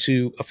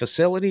into a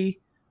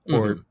facility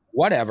or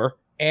whatever.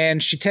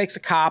 And she takes a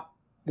cop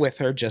with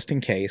her just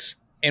in case.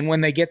 And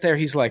when they get there,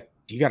 he's like,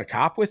 "Do you got a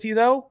cop with you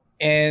though?"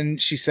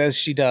 And she says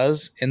she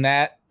does. And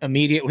that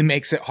immediately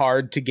makes it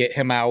hard to get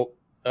him out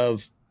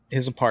of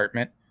his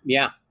apartment.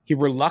 Yeah. He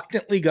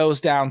reluctantly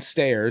goes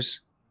downstairs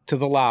to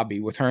the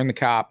lobby with her and the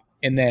cop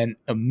and then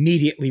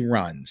immediately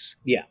runs.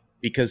 Yeah.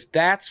 Because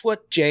that's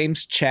what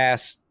James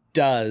Chasse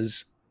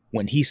does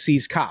when he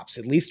sees cops,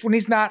 at least when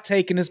he's not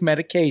taking his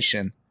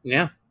medication.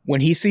 Yeah.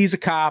 When he sees a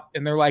cop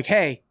and they're like,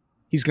 hey,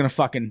 he's going to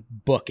fucking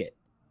book it.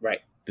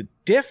 Right. The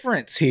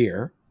difference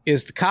here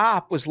is the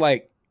cop was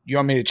like, you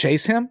want me to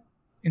chase him?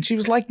 And she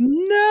was like,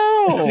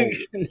 no.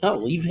 No,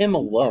 leave him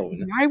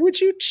alone. Why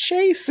would you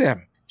chase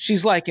him?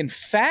 She's like, in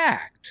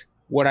fact,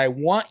 what I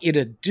want you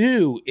to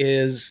do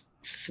is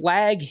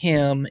flag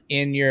him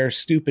in your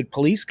stupid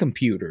police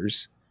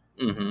computers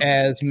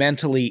as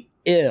mentally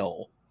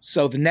ill.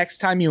 So the next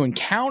time you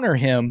encounter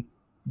him,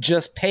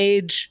 just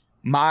page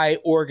my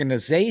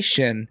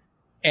organization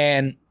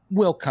and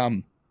we'll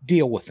come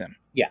deal with him.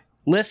 Yeah.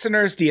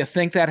 Listeners, do you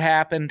think that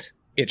happened?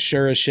 It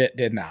sure as shit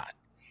did not.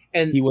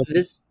 And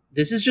this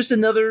is just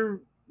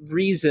another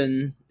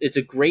reason. It's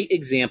a great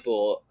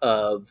example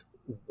of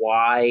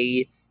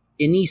why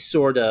any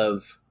sort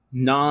of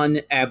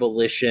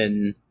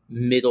non-abolition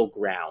middle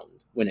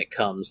ground when it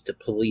comes to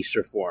police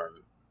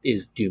reform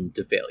is doomed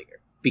to failure.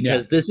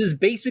 Because this is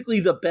basically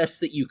the best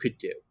that you could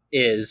do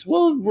is,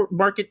 well,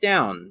 mark it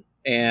down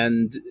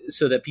and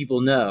so that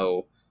people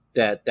know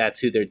that that's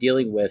who they're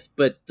dealing with.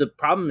 But the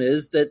problem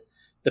is that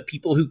the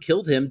people who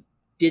killed him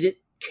didn't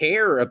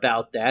care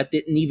about that,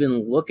 didn't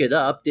even look it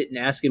up, didn't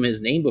ask him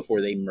his name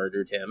before they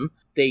murdered him.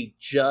 They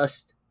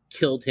just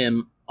killed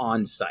him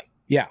on sight.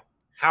 Yeah.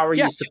 How are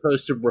you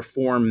supposed to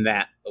reform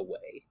that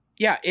away?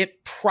 Yeah,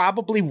 it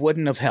probably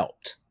wouldn't have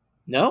helped.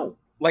 No.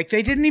 Like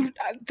they didn't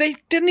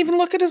even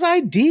look at his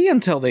ID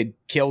until they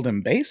killed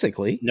him,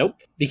 basically.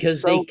 Nope.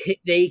 Because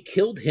they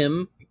killed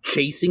him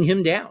chasing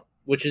him down,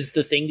 which is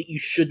the thing that you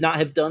should not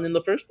have done in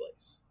the first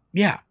place.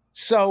 Yeah.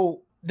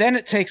 So then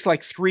it takes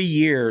like 3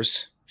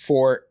 years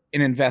for an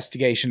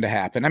investigation to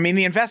happen. I mean,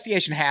 the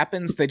investigation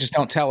happens. They just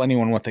don't tell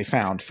anyone what they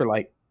found for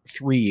like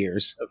 3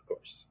 years. Of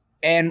course.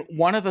 And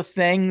one of the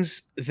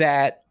things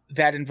that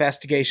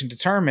investigation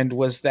determined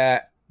was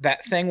that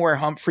thing where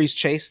Humphreys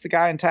chased the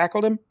guy and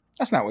tackled him.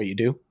 That's not what you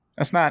do.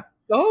 That's not.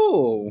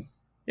 Oh.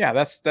 Yeah,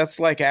 that's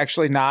like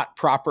actually not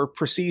proper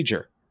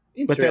procedure.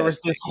 But there was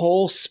this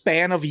whole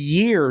span of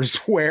years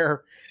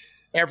where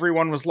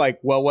everyone was like,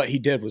 well, what he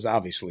did was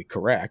obviously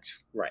correct.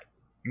 Right.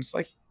 And it's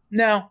like,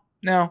 no,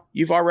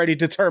 you've already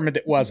determined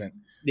it wasn't.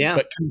 Yeah.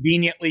 But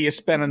conveniently, you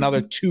spent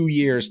another 2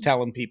 years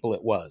telling people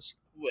it was.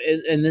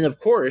 And then, of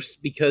course,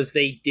 because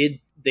they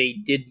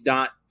did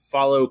not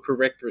follow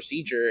correct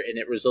procedure and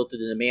it resulted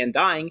in a man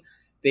dying,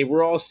 they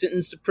were all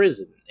sentenced to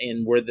prison,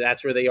 and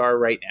that's where they are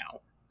right now.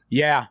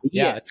 Yeah,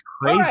 it's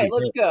crazy. All right,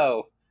 let's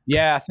go.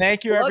 Yeah,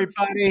 thank you,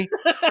 everybody.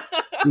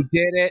 We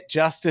did it.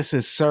 Justice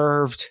is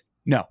served.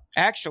 No,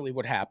 actually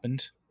what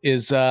happened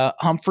is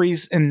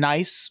Humphreys and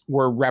Nice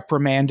were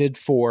reprimanded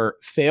for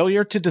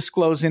failure to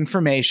disclose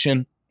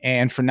information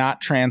and for not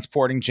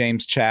transporting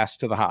James Chasse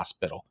to the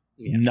hospital.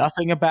 Yeah.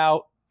 Nothing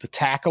about the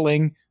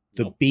tackling,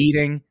 the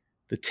beating,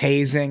 the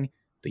tasing,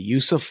 the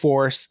use of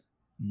force,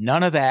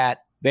 none of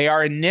that. They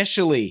are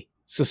initially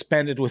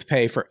suspended with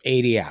pay for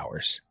 80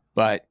 hours,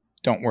 but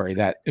don't worry,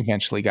 that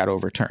eventually got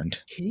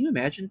overturned. Can you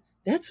imagine?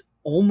 That's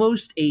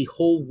almost a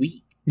whole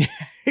week.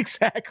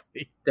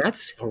 Exactly.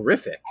 That's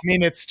horrific. I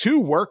mean, it's 2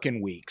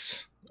 working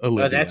weeks,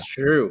 Olivia. Oh, that's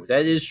true.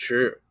 That is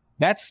true.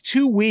 That's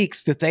 2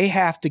 weeks that they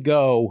have to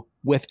go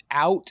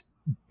without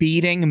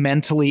beating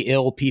mentally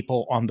ill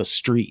people on the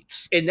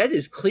streets. And that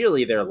is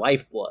clearly their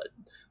lifeblood.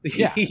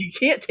 Yeah. You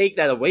can't take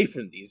that away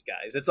from these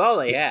guys. It's all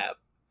they have.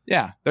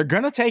 Yeah, they're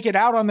going to take it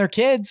out on their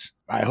kids.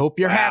 I hope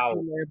you're happy,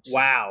 Libs.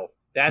 Wow.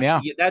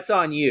 That's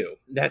on you.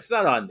 That's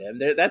not on them.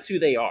 That's who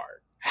they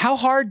are. How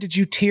hard did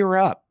you tear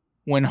up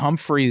when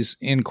Humphreys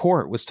in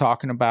court was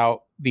talking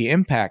about the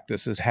impact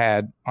this has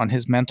had on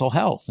his mental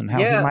health and how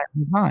he might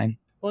resign?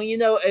 Well,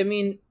 I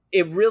mean,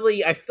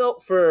 I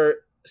felt for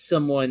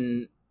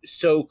someone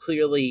so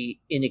clearly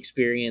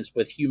inexperienced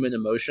with human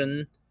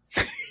emotion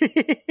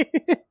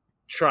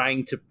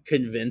trying to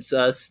convince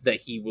us that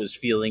he was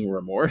feeling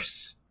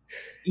remorse.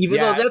 Even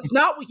though that's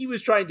not what he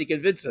was trying to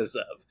convince us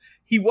of.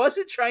 He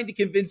wasn't trying to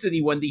convince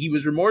anyone that he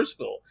was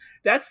remorseful.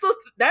 That's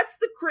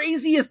the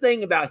craziest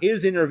thing about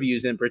his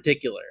interviews in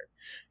particular.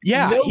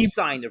 Yeah. No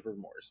sign of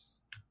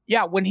remorse.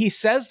 Yeah, when he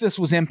says this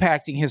was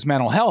impacting his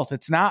mental health,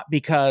 it's not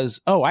because,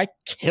 I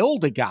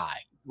killed a guy.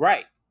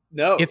 Right.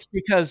 No. It's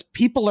because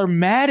people are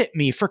mad at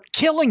me for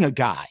killing a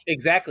guy.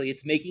 Exactly.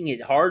 It's making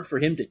it hard for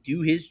him to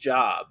do his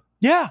job.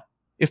 Yeah.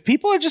 If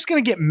people are just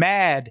going to get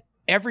mad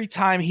every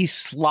time he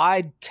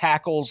slide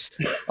tackles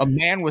a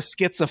man with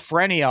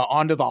schizophrenia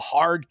onto the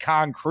hard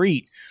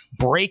concrete,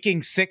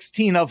 breaking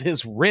 16 of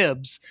his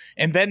ribs,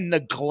 and then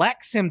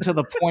neglects him to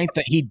the point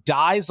that he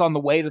dies on the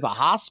way to the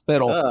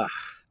hospital.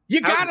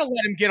 You got to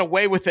let him get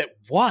away with it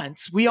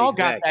once. We all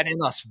got that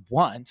in us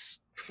once.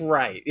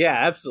 Right. Yeah,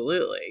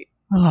 absolutely.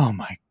 Oh,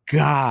 my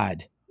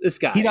God. This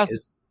guy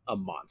is a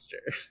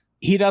monster.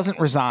 He doesn't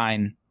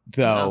resign.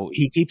 Though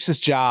he keeps his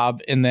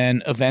job and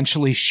then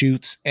eventually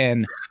shoots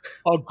an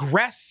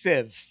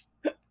aggressive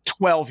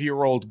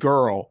 12-year-old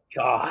girl.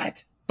 God.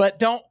 But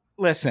don't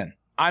listen.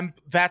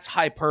 That's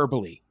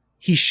hyperbole.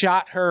 He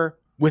shot her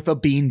with a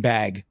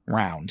beanbag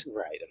round.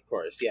 Right, of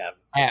course, yeah.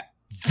 At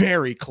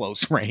very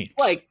close range.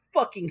 Like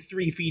fucking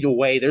 3 feet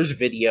away. There's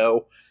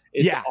video.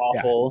 It's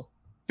awful.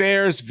 Yeah.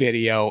 There's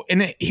video.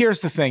 And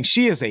here's the thing.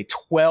 She is a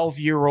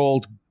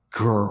 12-year-old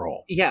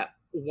girl. Yeah.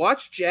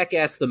 Watch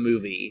Jackass the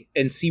movie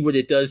and see what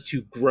it does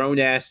to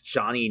grown-ass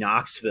Johnny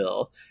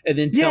Knoxville, and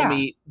then tell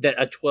me that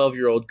a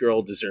 12-year-old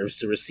girl deserves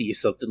to receive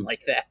something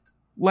like that.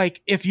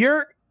 Like, if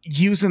you're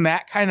using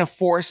that kind of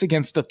force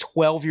against a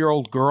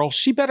 12-year-old girl,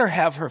 she better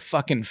have her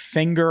fucking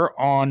finger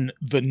on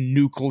the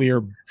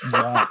nuclear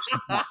launch.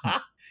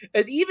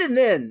 And even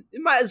then,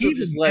 you might as well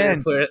just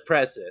let her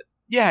press it.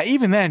 Yeah,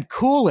 even then,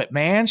 cool it,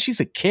 man. She's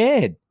a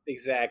kid.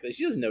 Exactly.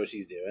 She doesn't know what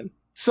she's doing.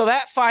 So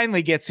that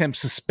finally gets him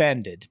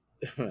suspended.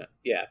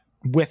 Yeah.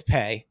 With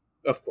pay.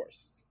 Of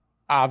course.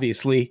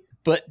 Obviously.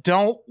 But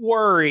don't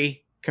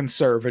worry,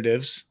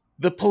 conservatives.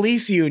 The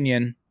police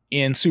union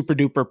in super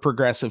duper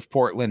progressive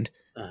Portland,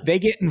 they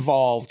get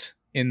involved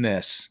in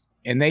this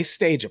and they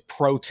stage a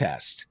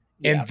protest.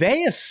 Yeah. And they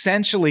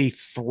essentially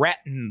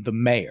threaten the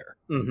mayor.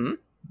 Mm-hmm.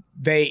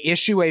 They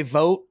issue a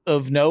vote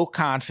of no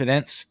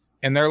confidence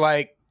and they're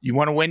like, you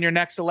want to win your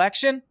next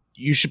election?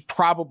 You should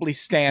probably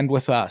stand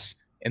with us.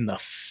 And the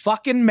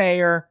fucking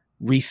mayor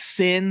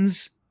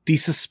rescinds the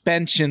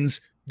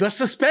suspensions. The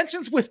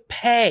suspensions with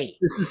pay.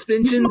 The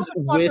suspensions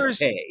with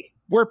pay.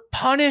 Were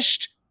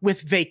punished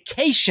with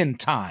vacation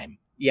time.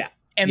 Yeah.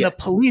 And the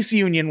police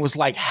union was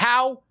like,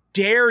 how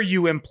dare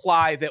you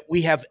imply that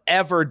we have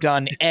ever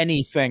done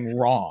anything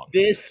wrong?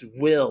 This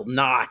will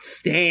not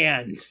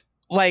stand.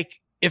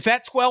 Like, if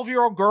that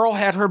 12-year-old girl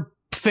had her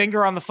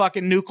finger on the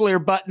fucking nuclear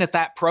button at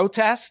that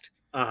protest,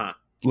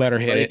 let her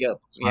hit it.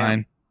 Go. It's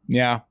fine.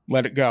 Yeah,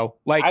 let it go.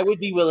 Like, I would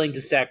be willing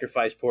to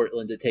sacrifice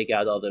Portland to take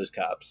out all those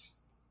cops.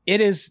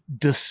 It is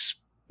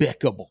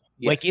despicable.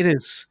 Yes. Like, it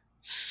is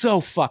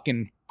so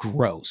fucking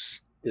gross.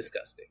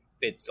 Disgusting.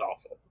 It's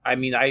awful. I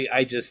mean,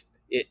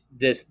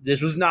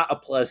 this was not a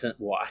pleasant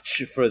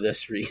watch for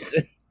this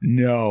reason.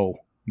 No.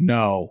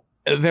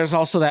 There's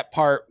also that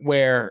part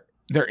where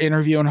they're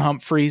interviewing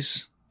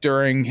Humphreys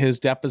during his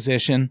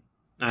deposition,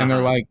 and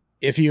they're like,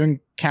 if you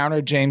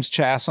encountered James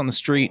Chasse on the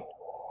street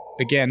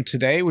again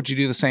today, would you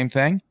do the same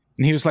thing?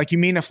 And he was like, you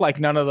mean if like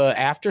none of the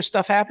after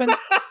stuff happened?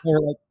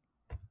 Like,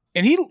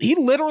 and he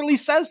literally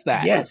says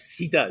that. Yes,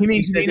 he does.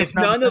 He said if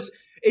none of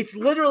it's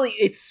literally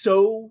it's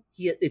so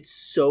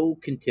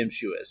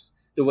contemptuous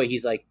the way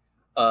he's like,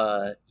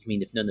 you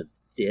mean if none of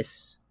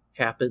this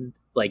happened?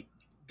 Like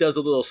does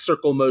a little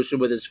circle motion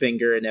with his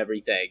finger and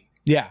everything.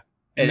 Yeah.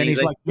 And then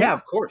he's like, yeah,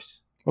 of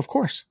course. Of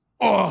course.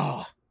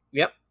 Oh.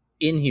 Yep.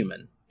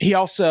 Inhuman. He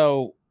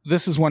also,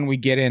 this is when we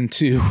get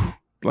into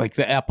like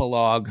the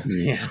epilogue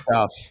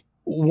stuff.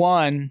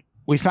 One,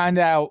 we find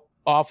out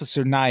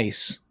Officer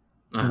Nice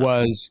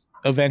was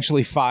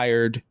eventually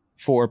fired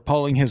for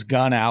pulling his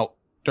gun out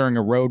during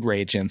a road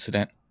rage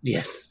incident.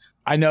 Yes.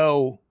 I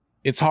know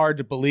it's hard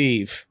to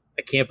believe.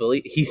 I can't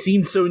believe he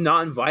seemed so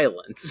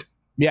nonviolent.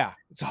 Yeah.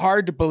 It's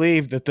hard to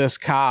believe that this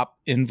cop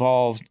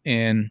involved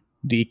in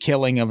the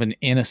killing of an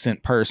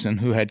innocent person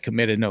who had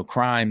committed no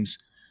crimes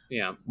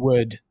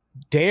would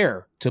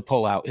dare to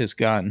pull out his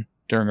gun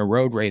during a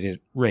road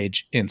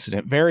rage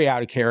incident. Very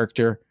out of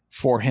character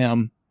for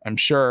him, I'm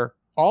sure.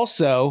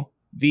 Also,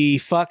 the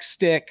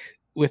fuckstick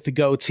with the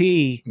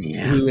goatee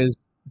who is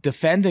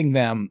defending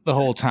them the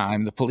whole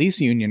time, the police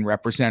union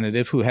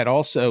representative who had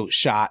also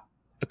shot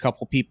a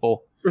couple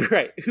people.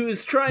 Right,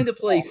 who's trying to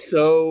play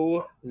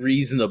so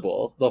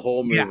reasonable the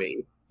whole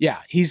movie.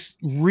 Yeah,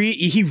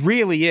 he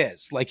really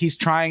is. Like, he's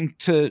trying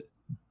to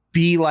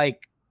be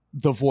like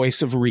the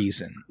voice of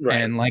reason.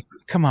 Right. And like,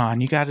 come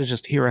on, you got to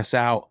just hear us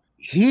out.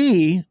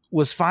 He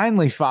was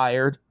finally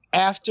fired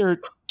after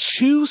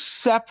 2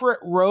 separate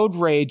road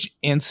rage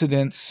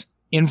incidents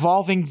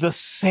involving the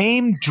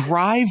same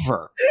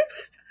driver.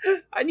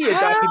 I need a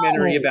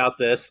documentary about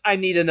this. I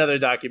need another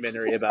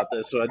documentary about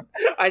this one.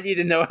 I need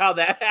to know how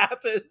that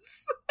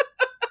happens.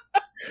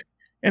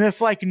 And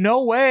it's like,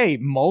 no way,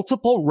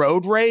 multiple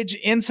road rage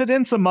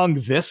incidents among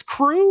this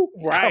crew?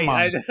 Right,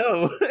 I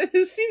know.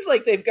 It seems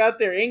like they've got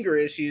their anger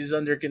issues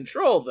under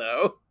control,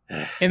 though.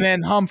 And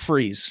then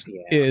Humphreys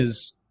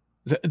is...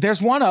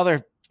 There's one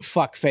other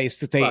fuckface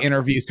that they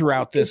interview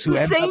throughout this who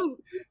ends up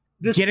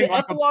the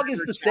epilogue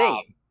is the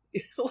same.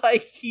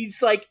 Like,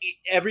 he's like,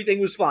 everything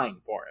was fine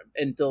for him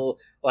until,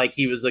 like,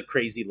 he was a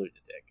crazy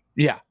lunatic.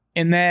 Yeah.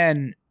 And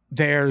then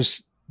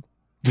there's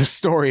the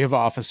story of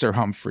Officer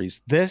Humphreys.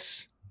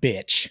 This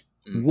bitch,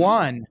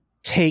 one,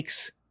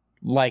 takes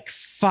like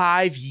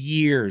 5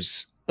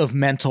 years of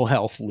mental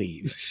health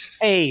leave.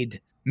 Paid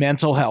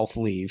mental health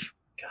leave,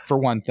 for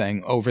one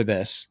thing, over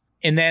this.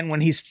 And then when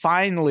he's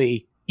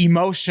finally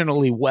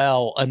emotionally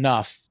well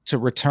enough to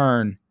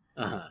return,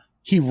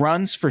 he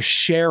runs for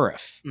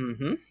sheriff.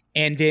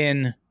 And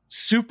in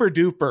super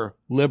duper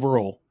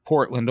liberal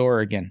Portland,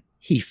 Oregon,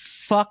 he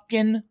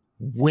fucking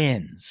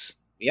wins.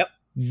 Yep.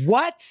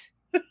 What?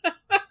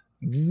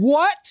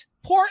 What?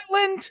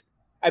 Portland?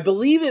 I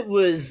believe it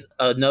was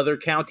another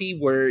county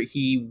where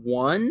he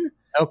won.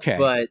 Okay.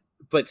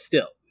 But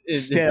still.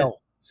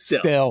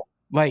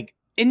 Like,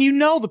 and you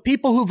know, the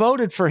people who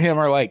voted for him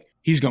are like,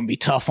 he's going to be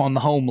tough on the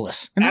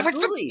homeless. And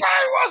absolutely. It's like, the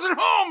guy wasn't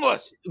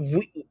homeless.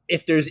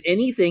 If there's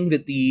anything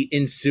that the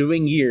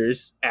ensuing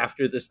years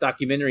after this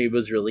documentary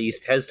was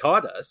released has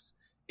taught us,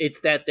 it's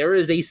that there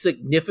is a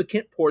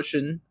significant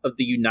portion of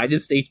the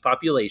United States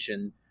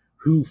population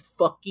who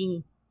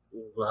fucking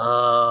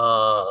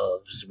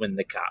loves when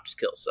the cops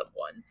kill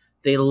someone.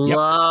 They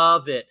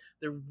love it.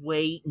 They're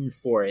waiting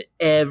for it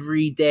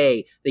every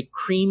day. They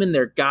cream in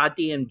their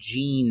goddamn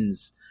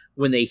jeans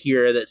when they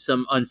hear that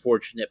some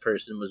unfortunate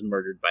person was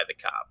murdered by the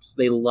cops.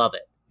 They love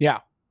it. Yeah.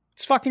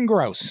 It's fucking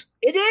gross.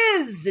 It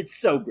is. It's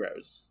so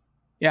gross.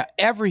 Yeah.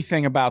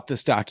 Everything about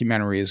this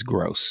documentary is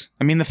gross.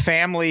 I mean, the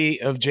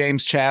family of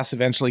James Chasse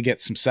eventually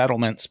gets some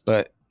settlements,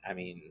 but I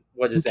mean,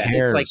 what is who that?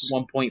 cares? It's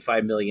like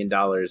 $1.5 million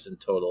in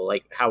total.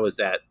 Like, how is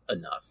that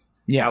enough?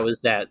 Yeah. How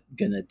is that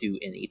going to do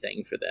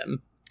anything for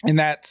them? And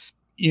that's,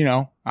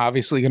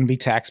 obviously going to be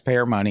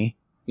taxpayer money.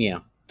 Yeah.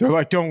 They're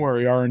like, don't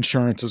worry, our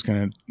insurance is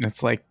going to,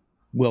 it's like,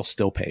 we'll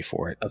still pay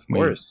for it. Of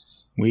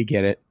course. We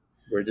get it.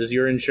 Where does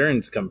your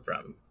insurance come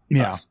from?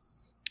 Yeah.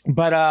 Us.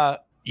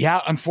 But,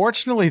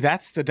 unfortunately,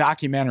 that's the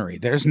documentary.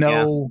 There's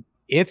it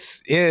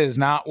is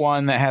not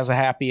one that has a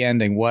happy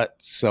ending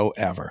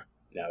whatsoever.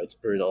 No, it's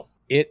brutal.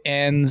 It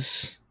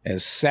ends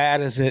as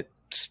sad as it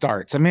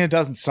starts. I mean, it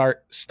doesn't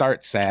start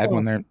sad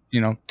when they're,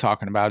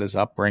 talking about his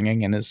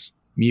upbringing and his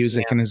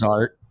music and his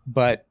art.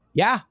 But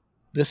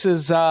this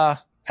is,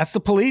 that's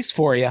the police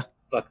for you.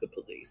 Fuck the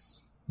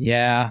police.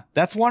 Yeah.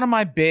 That's one of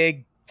my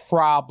big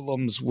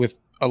problems with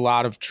a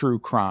lot of true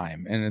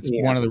crime. And it's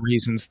one of the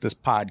reasons this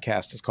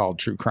podcast is called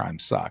True Crime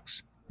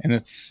Sucks. And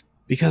it's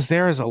because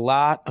there is a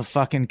lot of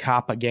fucking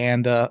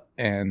propaganda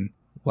and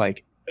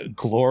like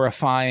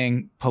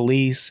glorifying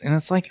police. And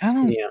it's like, I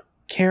don't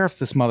care if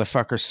this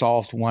motherfucker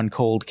solved one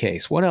cold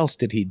case. What else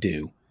did he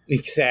do?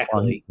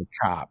 Exactly. The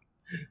cop.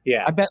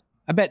 Yeah.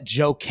 I bet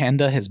Joe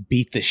Kenda has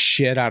beat the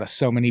shit out of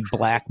so many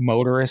black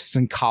motorists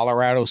in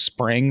Colorado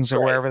Springs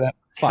or wherever that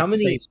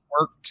face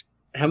worked.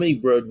 How many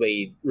road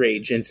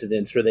rage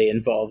incidents were they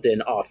involved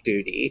in off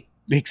duty?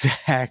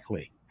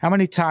 Exactly. How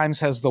many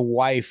times has the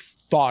wife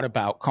thought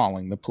about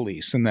calling the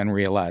police and then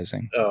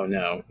realizing, oh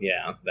no,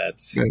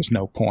 there's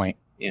no point.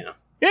 Yeah.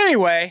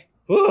 Anyway,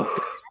 Whew.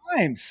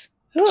 times.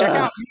 Check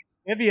out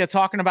Olivia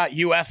talking about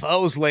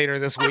UFOs later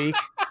this week.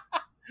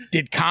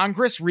 Did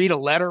Congress read a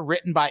letter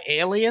written by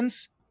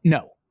aliens?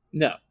 No.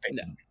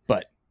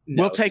 But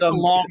we'll take the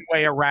long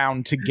way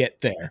around to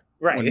get there.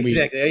 Right,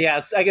 exactly.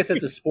 Yeah, I guess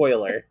that's a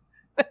spoiler.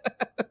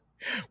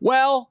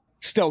 Well,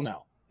 still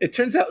no. It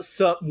turns out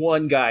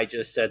one guy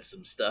just said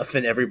some stuff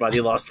and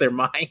everybody lost their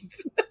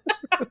minds.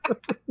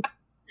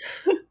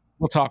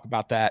 We'll talk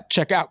about that.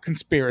 Check out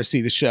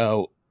Conspiracy, the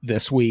show,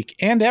 this week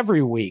and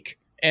every week.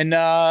 And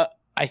I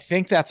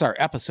think that's our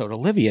episode.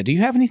 Olivia, do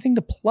you have anything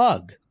to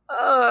plug?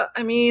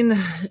 I mean,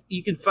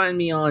 you can find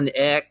me on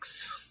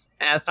X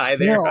at Hi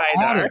There,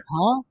 Haidar.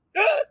 Huh?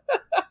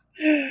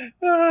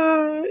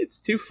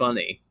 It's too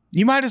funny.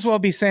 You might as well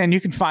be saying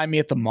you can find me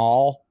at the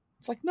mall.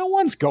 It's like, no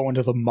one's going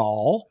to the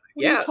mall.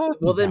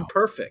 Well, then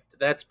perfect.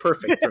 That's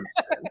perfect for me.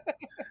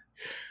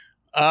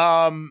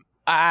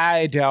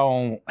 I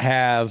don't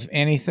have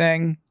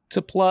anything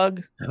to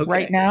plug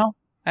right now,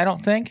 I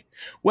don't think.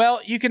 Well,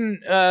 you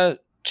can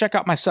check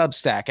out my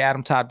Substack,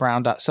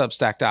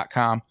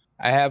 adamtoddbrown.substack.com.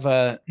 I have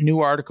a new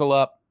article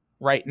up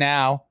right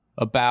now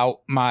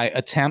about my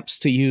attempts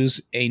to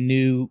use a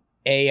new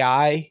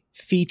AI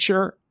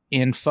feature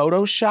in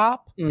Photoshop.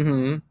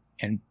 Mm-hmm.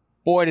 And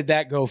boy, did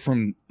that go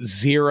from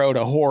 0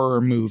 to horror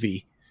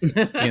movie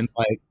in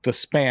like the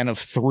span of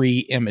 3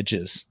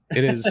 images.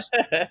 It is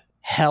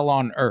hell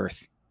on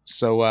earth.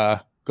 So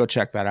go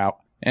check that out.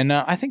 And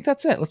I think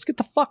that's it. Let's get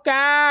the fuck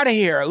out of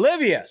here.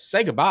 Olivia,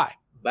 say goodbye.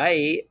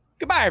 Bye.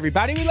 Goodbye,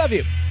 everybody. We love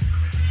you.